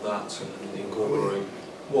answer that and incorporate?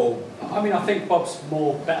 Well, I mean, I think Bob's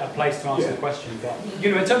better placed to answer the question, but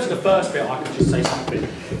in terms of the first bit, I could just say something.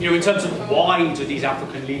 In terms of why do these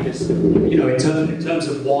African leaders, in terms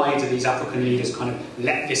of why do these African leaders kind of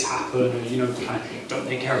let this happen, or kind of don't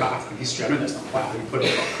they care about African history? I know that's not quite how you put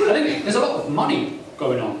it, but I think there's a lot of money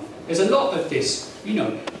going on. There's a lot of this,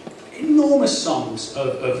 enormous sums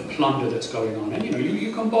of plunder that's going on, and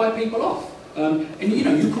you can buy people off. And you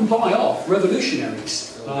can buy off revolutionaries.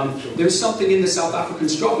 There is something in the South African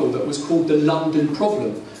struggle that was called the London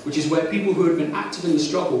problem, which is where people who had been active in the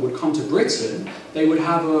struggle would come to Britain, they would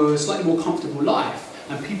have a slightly more comfortable life,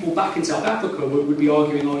 and people back in South Africa would be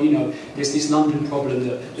arguing, there's this London problem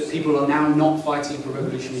that people are now not fighting for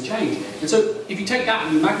revolutionary change. And so if you take that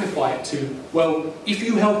and you magnify it to, well, if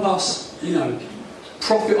you help us,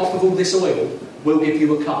 profit off of all this oil, we'll give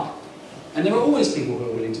you a cut. And there are always people who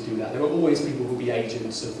are willing to do that. There are always people who will be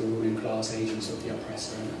agents of the ruling class, agents of the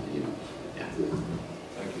oppressor, and yeah.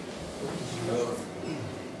 Thank you.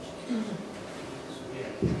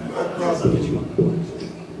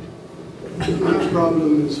 My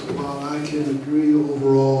problem is, while I can agree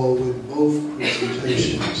overall with both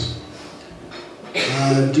presentations,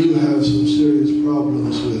 I do have some serious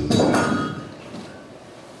problems with them.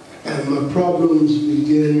 And my problems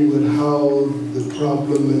begin with how the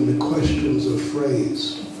problem and the questions are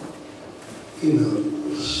phrased.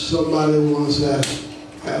 Somebody once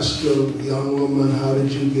asked a young woman, how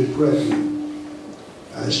did you get pregnant?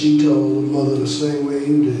 And she told the mother the same way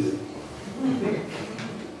you did.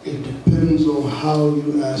 It depends on how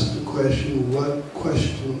you ask the question, what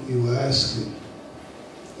question you are asking.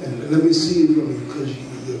 And let me see it from you,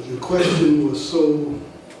 because your question was so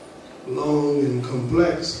long and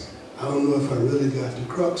complex. I don't know if I really got the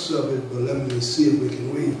crux of it, but let me see if we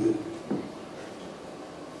can weave it.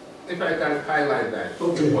 If I can highlight that,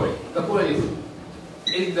 okay. The point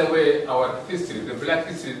is the way our history, the black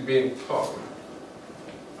history is being taught,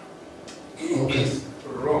 is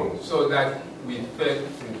wrong, so that we felt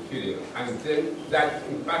inferior, and then that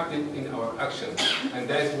impacted in our actions, and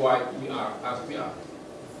that's why we are as we are.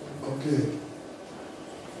 Okay.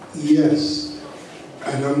 Yes,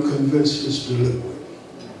 and I'm convinced it's deliberate.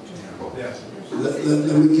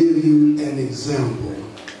 Let me give you an example.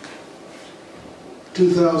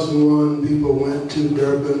 2001, people went to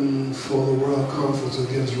Durban for the World Conference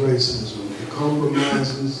Against Racism. The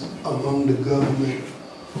compromises among the government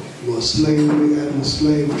were slavery and the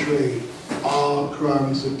slave trade, all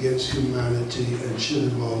crimes against humanity and should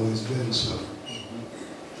have always been so.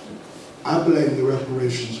 I blame the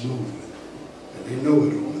reparations movement, and they know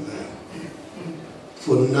it over there,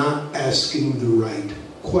 for not asking the right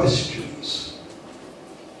questions.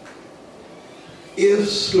 If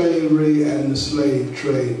slavery and the slave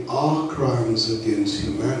trade are crimes against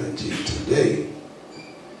humanity today,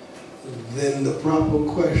 then the proper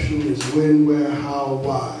question is when, where, how,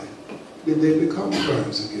 why did they become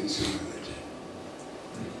crimes against humanity?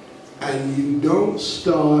 And you don't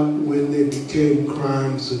start when they became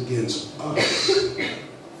crimes against us.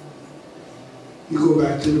 You go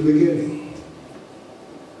back to the beginning.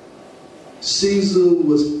 Caesar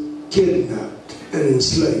was kidnapped and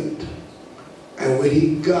enslaved. And when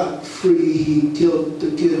he got free, he killed the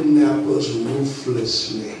kidnappers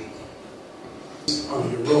ruthlessly.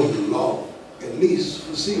 Under Roman law, at least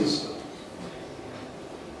for Caesar.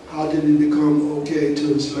 How did it become okay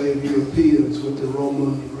to enslave Europeans with the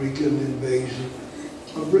Roman-Grecan invasion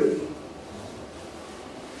of Britain?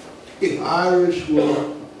 If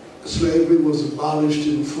slavery was abolished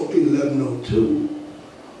in 1102,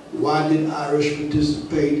 why did Irish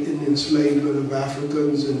participate in the enslavement of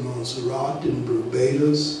Africans in Montserrat and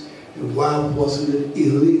Barbados? And why wasn't it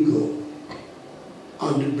illegal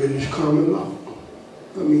under British common law?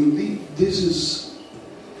 I mean, this is,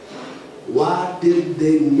 why did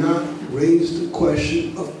they not raise the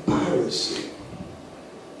question of piracy?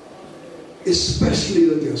 Especially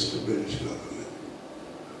against the British government.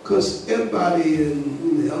 Because everybody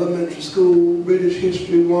in the elementary school, British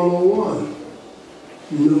History 101,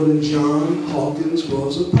 you know that John Hawkins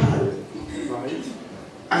was a pirate.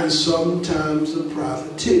 and sometimes a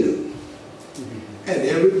privateer. And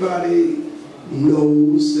everybody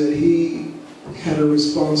knows that he had a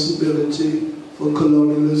responsibility for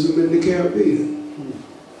colonialism in the Caribbean,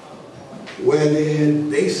 where they had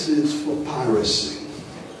bases for piracy.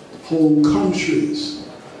 Whole countries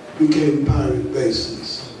became pirate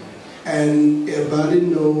bases. And everybody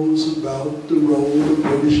knows about the role the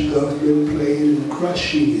British government played in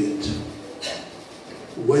crushing it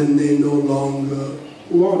when they no longer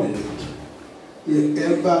wanted it.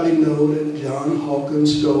 Everybody knows that John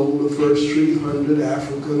Hawkins stole the first 300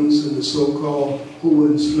 Africans in the so-called, who were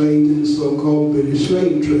enslaved in the so-called British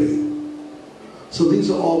slave trade. So these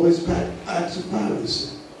are always acts of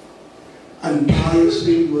piracy. And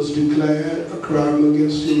piracy was declared a crime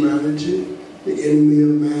against humanity, the enemy of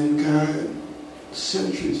mankind,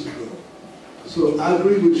 centuries ago. So I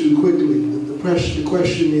agree with you quickly. The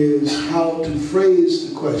question is how to phrase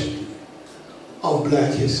the question of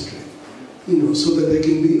black history, so that there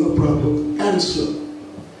can be a proper answer.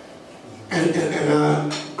 And I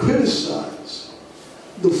criticize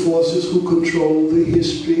the forces who control the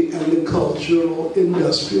history and the cultural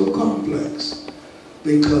industrial complex,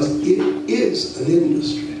 because it is an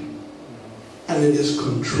industry and it is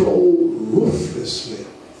controlled ruthlessly,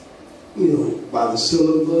 by the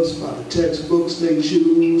syllabus, by the textbooks they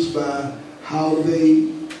choose, by how they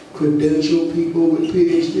credential people with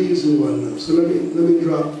PhDs and whatnot. So let me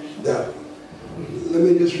drop that one. Let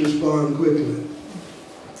me just respond quickly.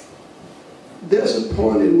 There's a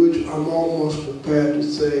point in which I'm almost prepared to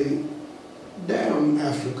say, damn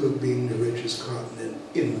Africa being the richest continent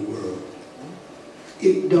in the world.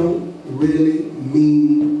 It don't really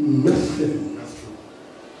mean nothing.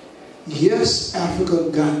 Yes, Africa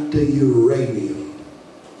got the uranium.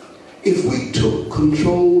 If we took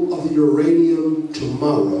control of the uranium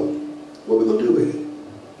tomorrow, what are we going to do with it?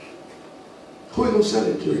 Who are we going to sell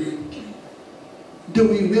it to? Do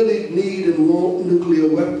we really need and want nuclear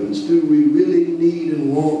weapons? Do we really need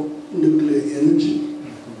and want nuclear energy?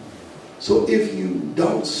 So if you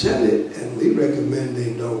don't sell it, and we recommend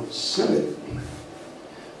they don't sell it,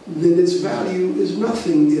 then its value is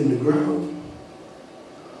nothing in the ground.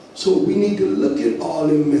 So we need to look at all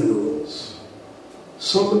the minerals.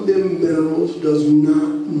 Some of them minerals does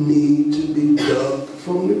not need to be dug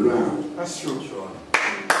from the ground. That's true.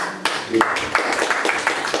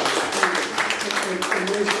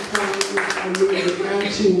 The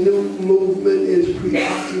anti-nuke movement is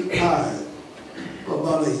preoccupied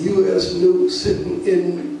about a U.S. nuke sitting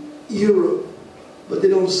in Europe, but they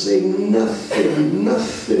don't say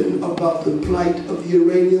nothing about the plight of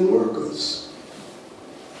uranium workers.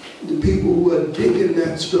 The people who are digging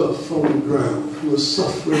that stuff from the ground, who are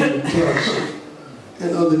suffering from cancer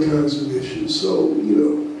and other kinds of issues. So,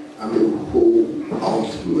 who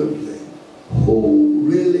ultimately, who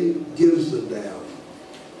really gives a damn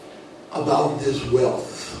about this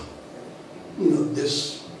wealth,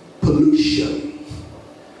 this pollution?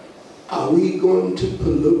 Are we going to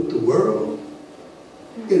pollute the world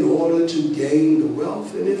in order to gain the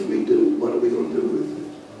wealth? And if we do, what are we going to do with it?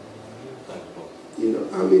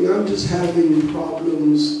 I'm just having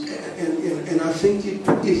problems, and I think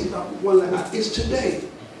it's today.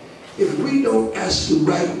 If we don't ask the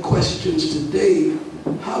right questions today,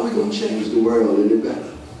 how are we going to change the world any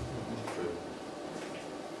better?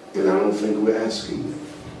 And I don't think we're asking them.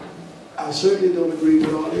 I certainly don't agree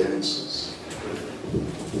with all the answers.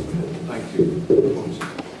 Thank you.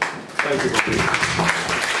 Thank you.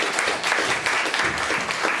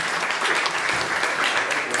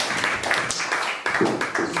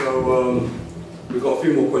 So we've got a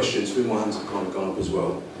few more questions, a few more hands have kind of gone up as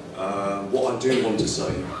well. What I do want to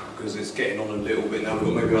say, because it's getting on a little bit now,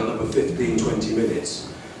 we've got maybe another 15, 20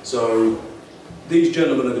 minutes. So these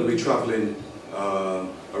gentlemen are going to be travelling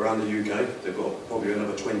around the UK. They've got probably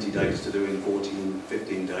another 20 days to do in 14,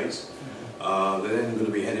 15 days. They're then going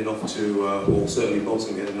to be heading off to, or certainly Bob's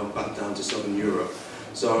going to be heading off back down to Southern Europe.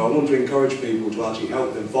 So I want to encourage people to actually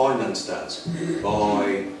help them finance that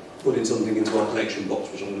by putting something into our collection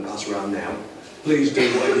box, which I'm going to pass around now. Please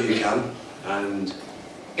do whatever you can, and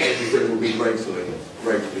everything will be gratefully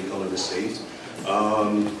kind of received.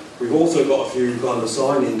 We've also got a few kind of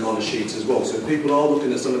sign-in kind of sheets as well, so if people are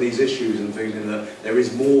looking at some of these issues and feeling that there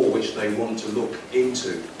is more which they want to look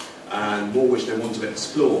into and more which they want to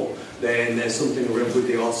explore, then there's something around with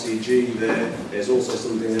the RCG there, there's also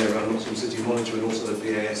something there around NottmCityMonitor and also the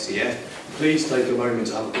PASCF. Please take a moment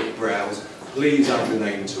to have a quick browse, please add your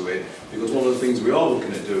name to it, because one of the things we are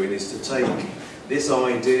looking at doing is to take this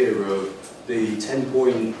idea of the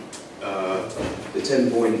 10-point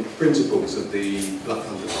principles of the Black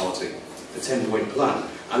Panther Party the 10-point plan,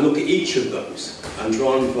 and look at each of those and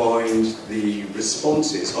try and find the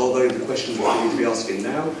responses. Are they the questions that we need to be asking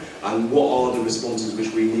now? And what are the responses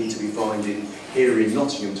which we need to be finding here in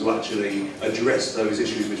Nottingham to actually address those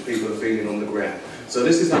issues which people are feeling on the ground? So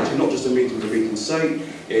this is actually not just a meeting for meeting's sake,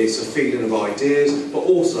 it's a feeling of ideas, but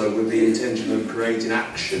also with the intention of creating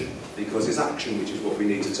action, because it's action which is what we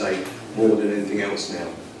need to take more than anything else now.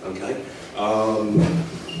 Okay?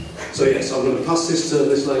 So yes, I'm going to pass this to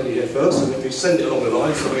this lady here first, and if you send it along the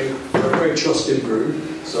lines, I mean, we're a very trusting group,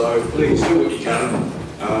 so please do what you can,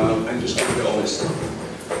 and just keep it honest.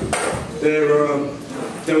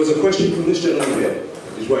 There was a question from this gentleman here,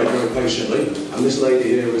 who's waiting very patiently, and this lady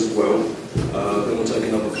here as well. Then we'll take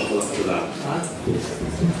another couple after that.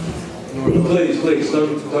 Please,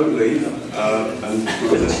 don't leave, and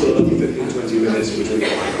because there's still another 15-20 minutes which we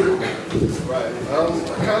got. Right, I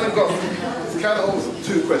kind of also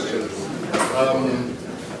two questions.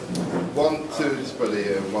 One to this brother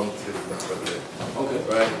here, one to that brother here. Okay.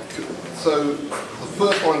 Right. So the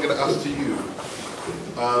first one I'm going to ask to you,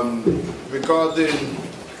 regarding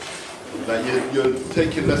that you're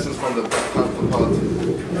taking lessons from the Black Panther Party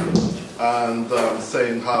and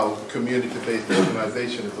saying how community-based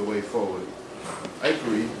organisation is the way forward. I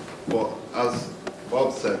agree, but as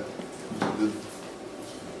Bob said,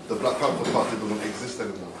 the Black Panther Party doesn't exist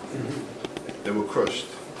anymore. They were crushed.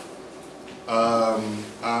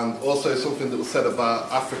 And also something that was said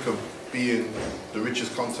about Africa being the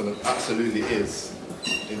richest continent, absolutely is,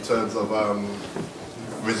 in terms of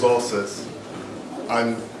resources.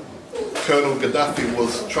 And Colonel Gaddafi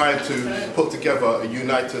was trying to put together a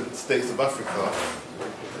United States of Africa,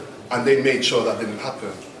 and they made sure that didn't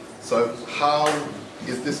happen. So how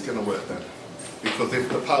is this going to work then? Because if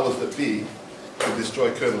the powers that be could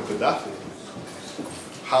destroy Colonel Gaddafi,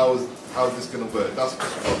 how is this going to work? That's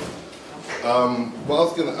what I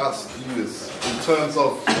was going to ask you is, in terms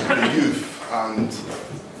of the youth and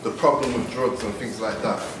the problem with drugs and things like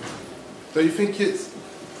that, do you think it's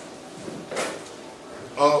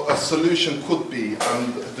a solution could be,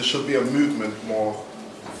 and there should be a movement more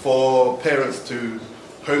for parents to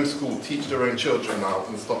homeschool, teach their own children now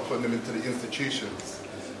and stop putting them into the institutions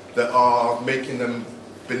that are making them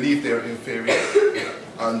believe they're inferior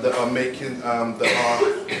and that are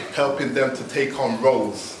helping them to take on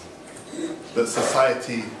roles that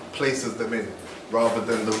society places them in rather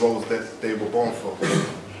than the roles that they were born for.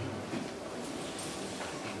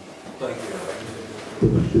 Thank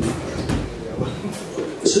you.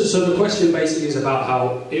 So the question basically is about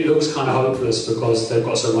how it looks kind of hopeless because they've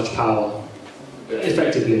got so much power,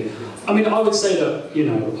 effectively. I mean, I would say that, you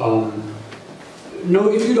know, no,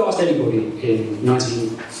 if you'd asked anybody in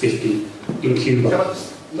 1950 in Cuba...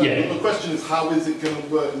 The question is, how is it going to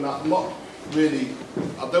work now? Not really,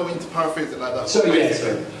 I don't want you to paraphrase it like that. So,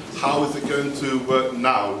 how is it going to work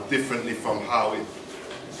now differently from how it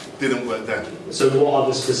didn't work then? So what are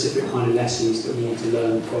the specific kind of lessons that we need to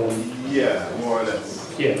learn from? Yeah, more or less.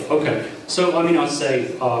 Yeah, okay. So, I mean, I'd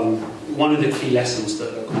say one of the key lessons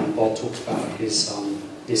that kind of Bob talks about is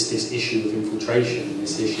this issue of infiltration,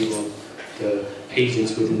 this issue of the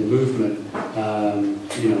agents within the movement,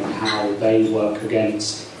 you know, how they work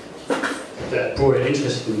against the broader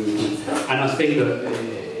interest of the movement. And I think that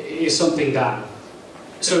it's something that...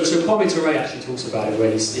 So Kwame Ture actually talks about it,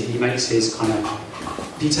 where he makes his kind of...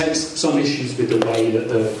 He takes some issues with the way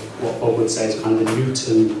that what Bob would say is kind of the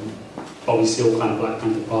Newton, Bobby Seale kind of Black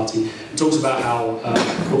Panther Party. He talks about how,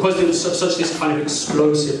 because there was such this kind of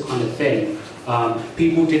explosive kind of thing,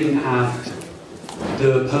 people didn't have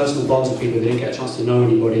the personal bonds with people, they didn't get a chance to know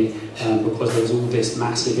anybody because there was all this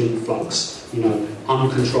massive influx, you know,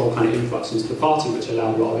 uncontrolled kind of influx into the party, which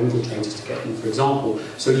allowed a lot of infiltrators to get in, for example.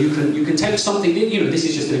 So you can take something, you know, this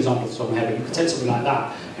is just an example off the top of my head, but you can take something like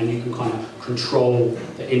that and you can kind of control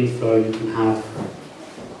the inflow. You can have,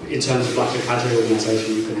 in terms of like a cadre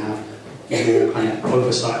organisation, you can have more kind of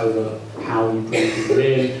oversight over how you bring people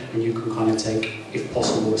in, and you can kind of take, if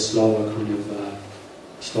possible, a slower kind of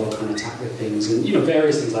attack with things, and, you know,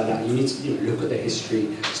 various things like that. You need to, you know, look at the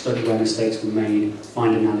history, study where mistakes were made,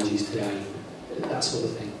 find analogies today, that sort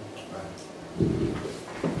of thing.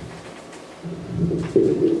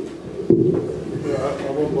 Yeah,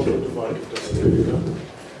 I won't bother dividing this. There you go.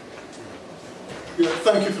 Yeah,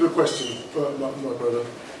 thank you for the question, my brother.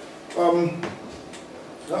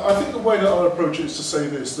 I think the way that I'll approach it is to say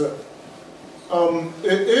this, that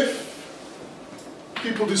if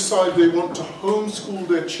people decide they want to homeschool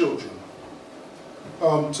their children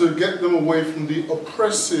to get them away from the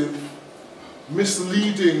oppressive,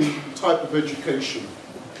 misleading type of education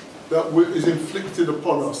that is inflicted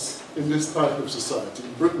upon us in this type of society,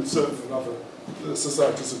 in Britain certainly, and other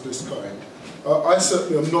societies of this kind. I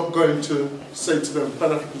certainly am not going to say to them,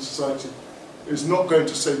 Pan-African society is not going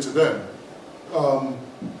to say to them,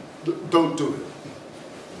 don't do it.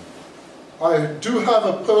 I do have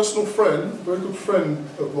a personal friend, very good friend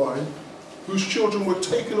of mine, whose children were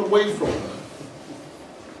taken away from her.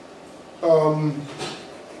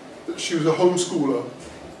 She was a homeschooler.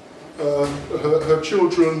 Her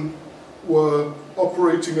children were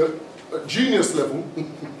operating at genius level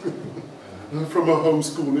from her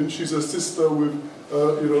homeschooling. She's a sister with,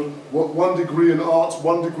 you know, 1 degree in arts,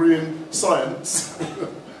 1 degree in science.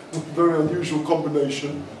 Very unusual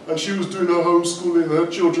combination. And she was doing her homeschooling, and her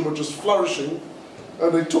children were just flourishing.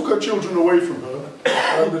 And they took her children away from her.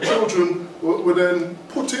 And the children were then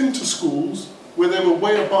put into schools where they were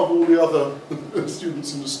way above all the other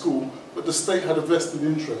students in the school, but the state had a vested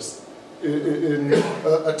interest in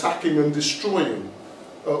attacking and destroying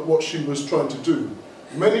what she was trying to do.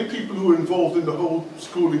 Many people who were involved in the whole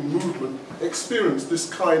schooling movement experienced this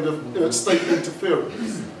kind of state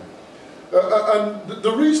interference. And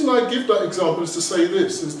the reason I give that example is to say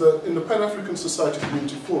this, is that in the Pan-African Society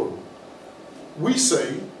Community Forum, we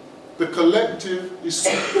say the collective is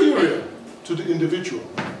superior to the individual.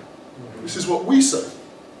 This is what we say.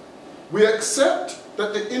 We accept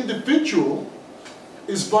that the individual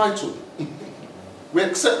is vital. We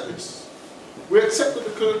accept this. We accept that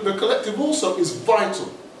the collective also is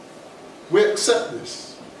vital. We accept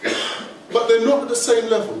this. But they're not at the same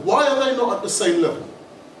level. Why are they not at the same level?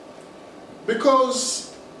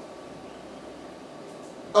 Because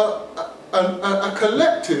a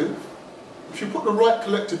collective, if you put the right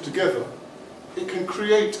collective together, it can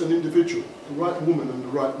create an individual. The right woman and the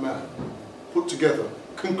right man put together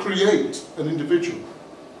can create an individual.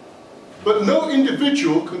 But no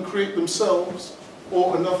individual can create themselves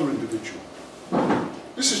or another individual.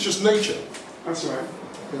 This is just nature. That's right.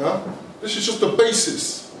 Yeah? This is just the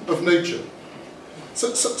basis of nature.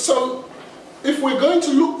 So if we're going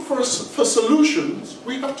to look for solutions,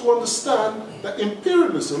 we have to understand that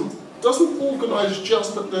imperialism doesn't organize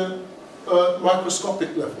just at the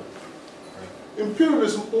microscopic level.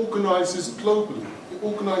 Imperialism organizes globally. It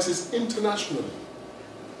organizes internationally.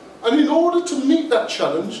 And in order to meet that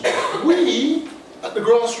challenge, we, at the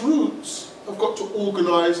grassroots, have got to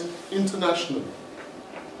organize internationally.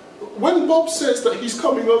 When Bob says that he's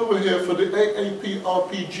coming over here for the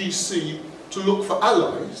A-APRP to look for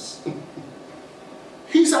allies,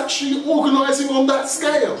 he's actually organizing on that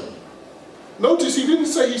scale. Notice he didn't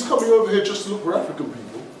say he's coming over here just to look for African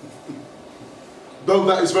people, though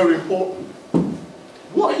that is very important.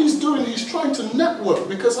 What he's doing, he's trying to network,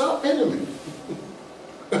 because our enemy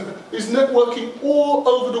is networking all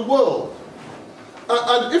over the world.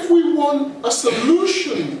 And if we want a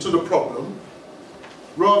solution to the problem,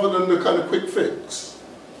 rather than the kind of quick fix,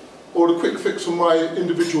 or the quick fix for my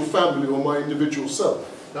individual family or my individual self.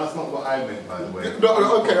 That's not what I meant, by the way.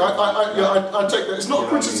 No, okay, I take that. It's not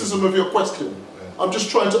criticism of your question. Yeah. I'm just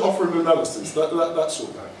trying to offer an analysis, that's all.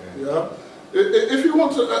 Okay. Yeah? If you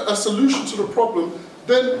want a solution to the problem,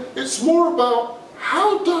 then it's more about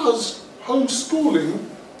how does homeschooling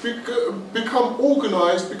become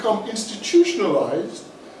organized, become institutionalized,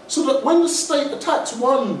 so that when the state attacks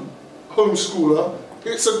one homeschooler,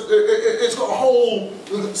 it's got a whole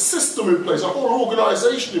system in place, a whole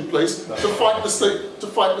organization in place to fight the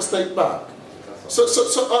state back. So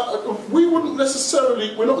we wouldn't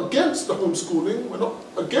necessarily, we're not against the homeschooling, we're not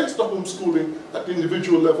against the homeschooling at the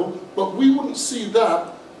individual level, but we wouldn't see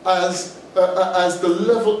that as the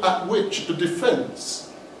level at which the defense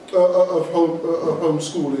of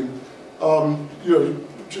homeschooling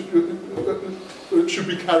should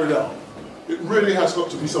be carried out. It really has got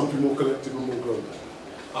to be something more collective and more global.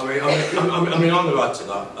 I mean, I'm going to add to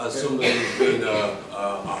that. As somebody who's been a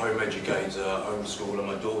home educator, homeschooler,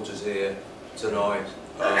 my daughter's here tonight.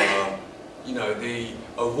 You know,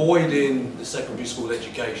 avoiding the secondary school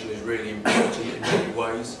education is really important in many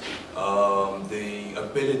ways. The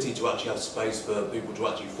ability to actually have space for people to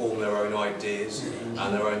actually form their own ideas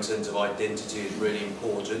and their own sense of identity is really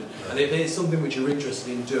important. And if there's something which you're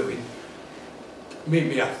interested in doing, meet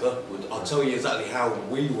me after. I'll tell you exactly how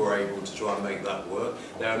we were able to try and make that work.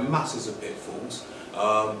 There are masses of pitfalls,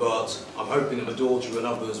 but I'm hoping that my daughter and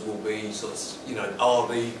others will be sort of, you know, are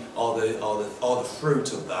the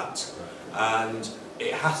fruit of that. And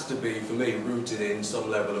it has to be, for me, rooted in some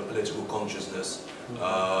level of political consciousness,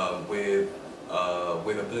 with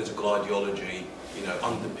a political ideology, you know,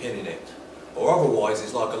 underpinning it. or otherwise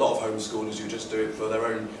it's like a lot of homeschoolers who just do it for their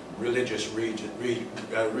own religious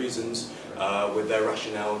reasons, with their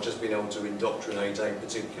rationale just being able to indoctrinate a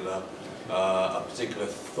particular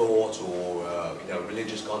thought or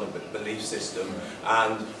religious kind of belief system,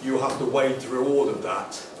 and you have to wade through all of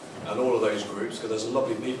that and all of those groups, because there's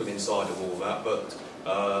lovely people inside of all that,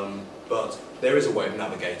 but there is a way of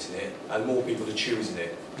navigating it, and more people are choosing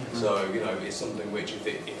it. So it's something which if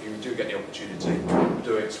you do get the opportunity,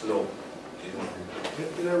 do explore.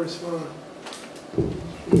 Can I respond?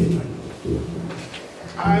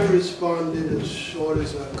 I responded as short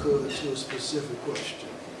as I could to a specific question.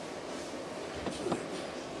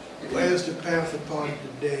 Where's the Panther Party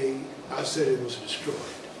today? I said it was destroyed.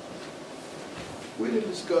 We didn't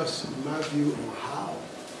discuss my view on how,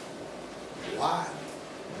 why.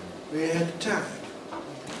 We ain't had the time.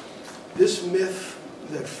 This myth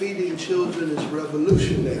that feeding children is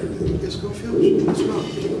revolutionary is confusion. It's not.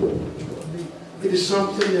 It is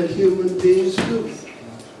something that human beings do.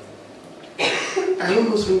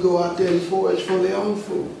 Animals can go out there and forage for their own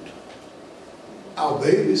food. Our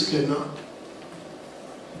babies cannot.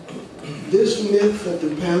 This myth that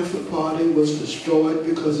the Panther Party was destroyed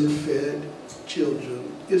because it fed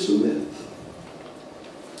children is a myth.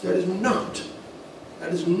 That is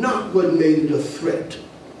not what made it a threat.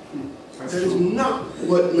 That is not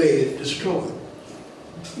what made it destroyed.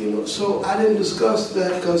 So I didn't discuss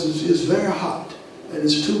that because it's just very hot and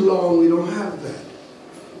it's too long, we don't have that.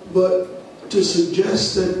 But to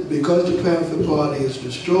suggest that because the Panther Party is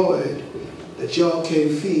destroyed, that y'all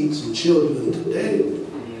can't feed some children today,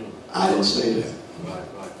 I didn't say that.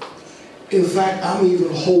 In fact, I'm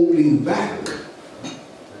even holding back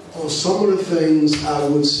on some of the things I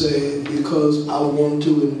would say because I want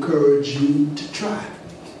to encourage you to try.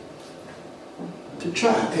 To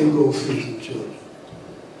try and go feed some children.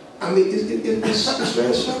 I mean, it's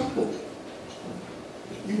very simple.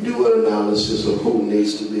 You do an analysis of who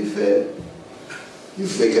needs to be fed. You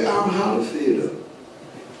figure out how to feed them.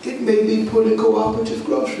 It may be put in cooperative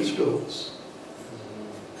grocery stores.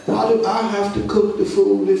 Why do I have to cook the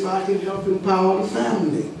food if I can help empower the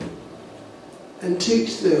family and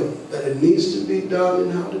teach them that it needs to be done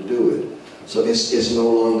and how to do it? So it's no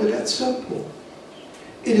longer that simple.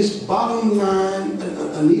 It is bottom line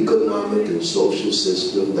an economic and social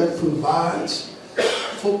system that provides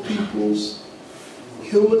for people's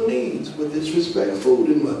human needs, with this respect, food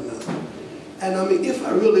and whatnot. And I mean, if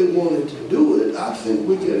I really wanted to do it, I think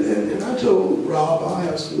we can, and I told Rob, I'll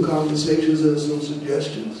have some conversations and some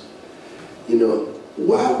suggestions.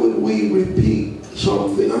 Why would we repeat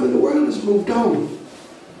something? I mean, the world has moved on.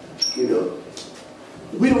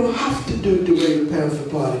 We don't have to do it the way the Panther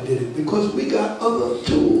Party did it because we got other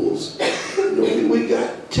tools. We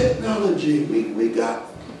got technology. We got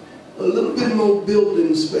a little bit more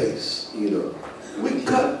building space. We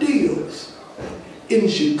cut deals. In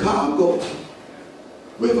Chicago,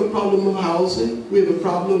 we have a problem of housing, we have a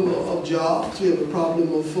problem of jobs, we have a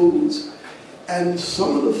problem of foods, and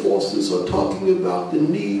some of the forces are talking about the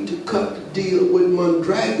need to cut the deal with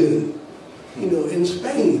Mondragon, in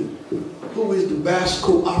Spain, who is the Basque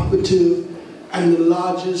cooperative and the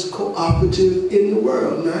largest cooperative in the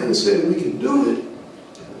world. Now, I ain't saying we can do it,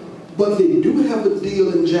 but they do have a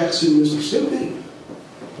deal in Jackson, Mississippi,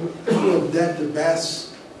 that the Basque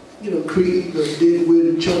Creed did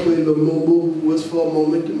with Chokwe Lumumba was for a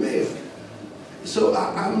moment the mayor. So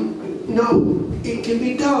no, it can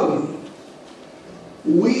be done.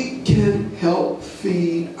 We can help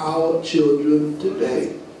feed our children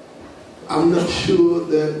today. I'm not sure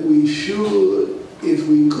that we should, if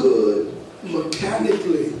we could,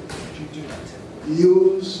 mechanically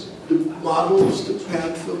use the models the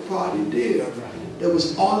Panther Party did. That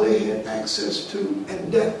was all they had access to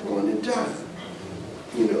at that point in time.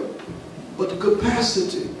 But the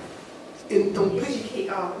capacity in educate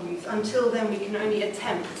our youth. Until then, we can only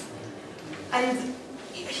attempt. And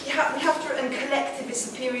we have to, and collective is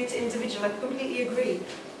superior to individual. I completely agree.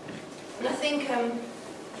 And I think,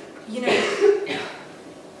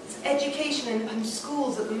 education and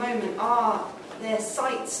schools at the moment are their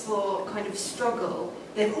sites for kind of struggle.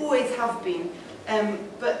 They always have been.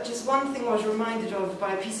 But just one thing I was reminded of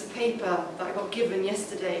by a piece of paper that I got given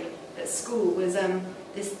yesterday at school was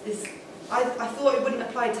I thought it wouldn't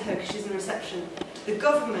apply to her because she's in reception. The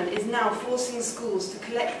government is now forcing schools to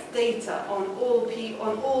collect data on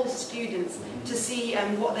all students to see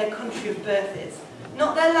what their country of birth is.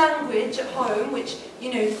 Not their language at home, which,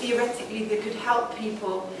 theoretically they could help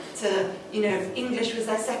people to, if English was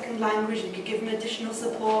their second language, they could give them additional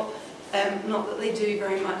support, not that they do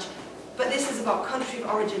very much. but this is about country of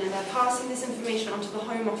origin, and they're passing this information onto the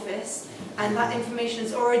Home Office, and that information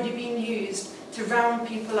is already being used to round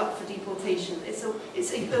people up for deportation. It's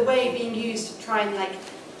a way being used to try and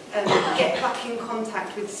get back in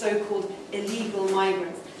contact with so-called illegal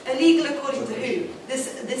migrants. Illegal according to who?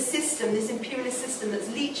 This system, this imperialist system that's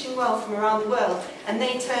leeching wealth from around the world, and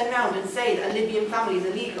they turn around and say that a Libyan family is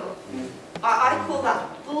illegal. I call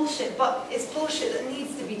that bullshit, but it's bullshit that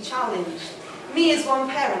needs to be challenged. Me as one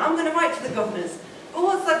parent, I'm going to write to the governors, but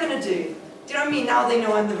what's that going to do? Do you know what I mean? Now they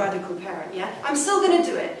know I'm the radical parent, yeah? I'm still going to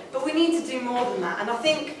do it, but we need to do more than that. And I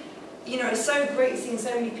think, you know, it's so great seeing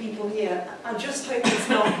so many people here. I just hope it's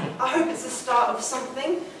not, I hope it's the start of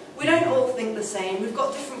something. We don't all think the same. We've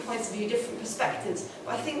got different points of view, different perspectives.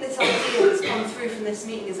 But I think this idea that's come through from this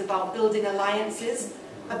meeting is about building alliances,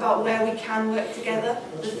 about where we can work together,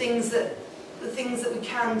 the things that we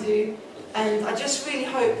can do. And I just really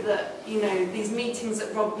hope that, you know, these meetings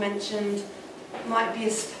that Rob mentioned might be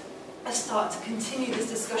a start to continue this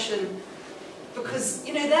discussion, because,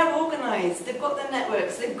 you know, they're organised, they've got their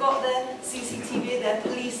networks, they've got their CCTV, their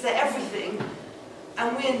police, their everything,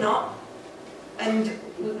 and we're not, and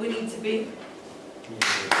we need to be.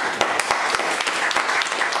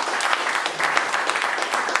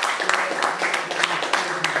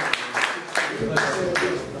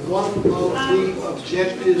 One of the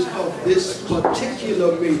objectives of this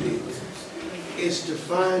particular meeting is to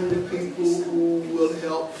find the people who will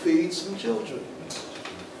help feed some children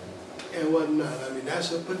and whatnot. I mean,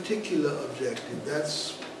 that's a particular objective.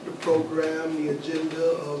 That's the program, the agenda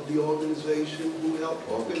of the organization who helped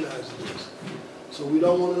organize this. So we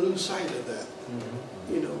don't want to lose sight of that.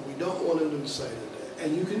 You know, we don't want to lose sight of that.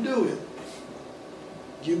 And you can do it.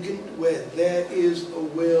 You can, where there is a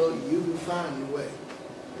will, you can find a way.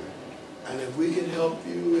 And if we can help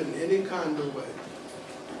you in any kind of way,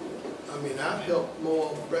 I mean, I've helped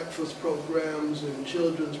more breakfast programs and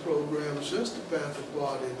children's programs since the Panther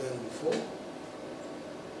Party than before.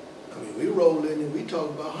 I mean, we roll in and we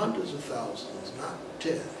talk about hundreds of thousands, not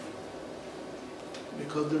 10,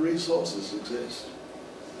 because the resources exist.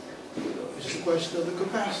 You know, it's a question of the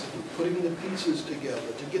capacity, putting the pieces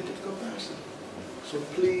together to get the capacity. So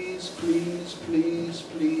please, please, please,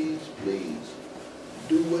 please, please,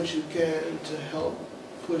 do what you can to help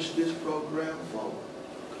push this program forward.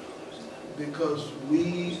 Because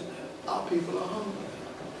our people are hungry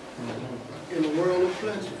in a world of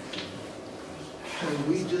plenty. And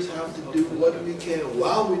we just have to do what we can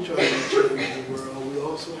while we're trying to change the world. We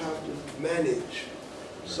also have to manage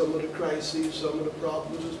some of the crises, some of the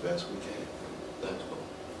problems as best we can. Thanks,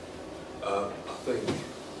 Bob. I think,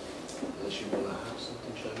 unless you want to have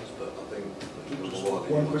something, Seamus, but I think just one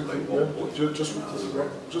quick point.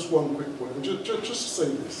 Just one quick point. Just to say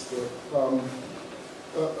this, that,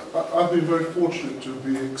 I've been very fortunate to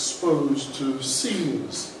be exposed to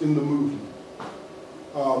seniors in the movement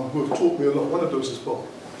who have taught me a lot. One of those is Bob,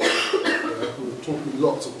 who have taught me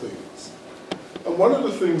lots of things. And one of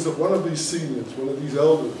the things that one of these seniors, one of these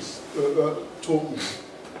elders, taught me,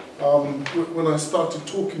 when I started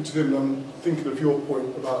talking to him, I'm thinking of your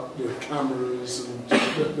point about the cameras and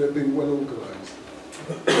they're being well organised.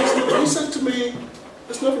 He said to me,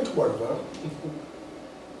 there's nothing to worry about.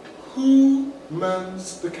 Who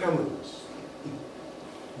mans the cameras?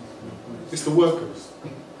 It's the workers.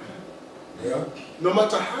 Yeah? No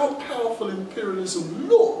matter how powerful imperialism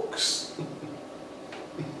looks,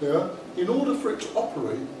 yeah, in order for it to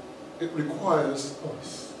operate, it requires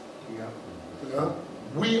us. Yeah? Yeah?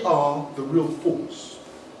 We are the real force.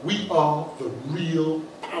 We are the real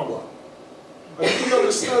power. And if we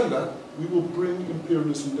understand that, we will bring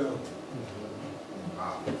imperialism down.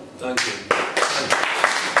 Thank you.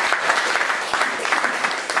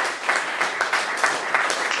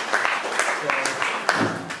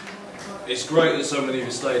 It's great that so many of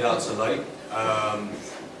you stayed out so late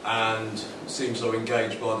and seem so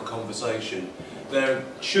engaged by the conversation. There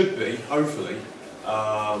should be, hopefully,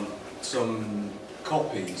 some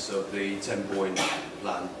copies of the 10-point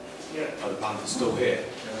plan. The Panther's still here.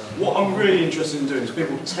 What I'm really interested in doing is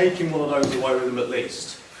people taking one of those away with them at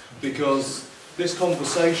least, because this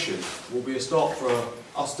conversation will be a start for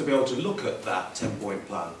us to be able to look at that 10-point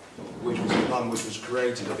plan, which was a plan which was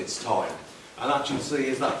created of its time, and actually see,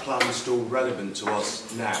 is that plan still relevant to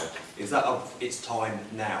us now? Is that of its time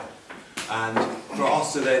now? And for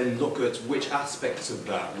us to then look at which aspects of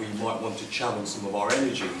that we might want to challenge some of our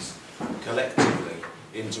energies collectively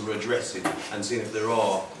into addressing, and seeing if there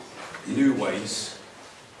are new ways,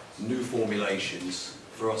 new formulations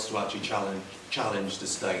for us to actually challenge the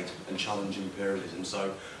state and challenge imperialism.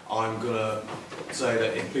 So I'm going to say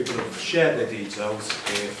that if people have shared their details,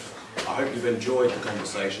 if I hope you've enjoyed the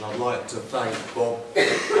conversation. I'd like to thank Bob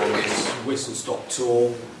on his whistle-stop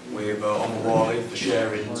tour with Omowale for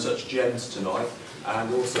sharing such gems tonight,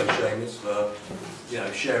 and also Seamus for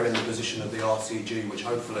sharing the position of the RCG, which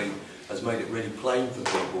hopefully has made it really plain for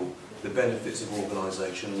people the benefits of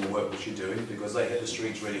organisation and the work which you're doing, because they hit the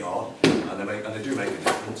streets really hard and they do make a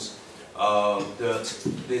difference. That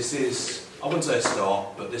this is, I wouldn't say a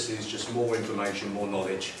start, but this is just more information, more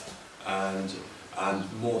knowledge, and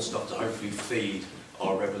more stuff to hopefully feed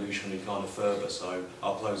our revolutionary kind of fervour. So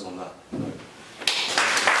I'll close on that.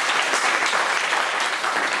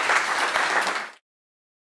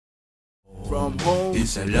 From home,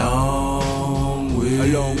 it's a long way.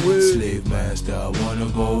 Slave master, I wanna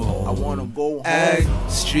go home. Hey,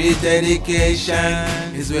 street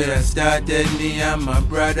education is where I started, me and my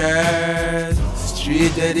brothers.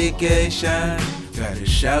 Street education, gotta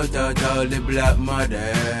shout out all the black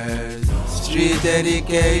mothers. Street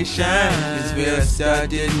education is where I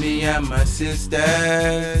started, me and my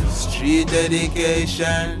sisters. Street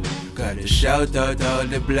education, gotta shout out all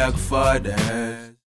the black fathers.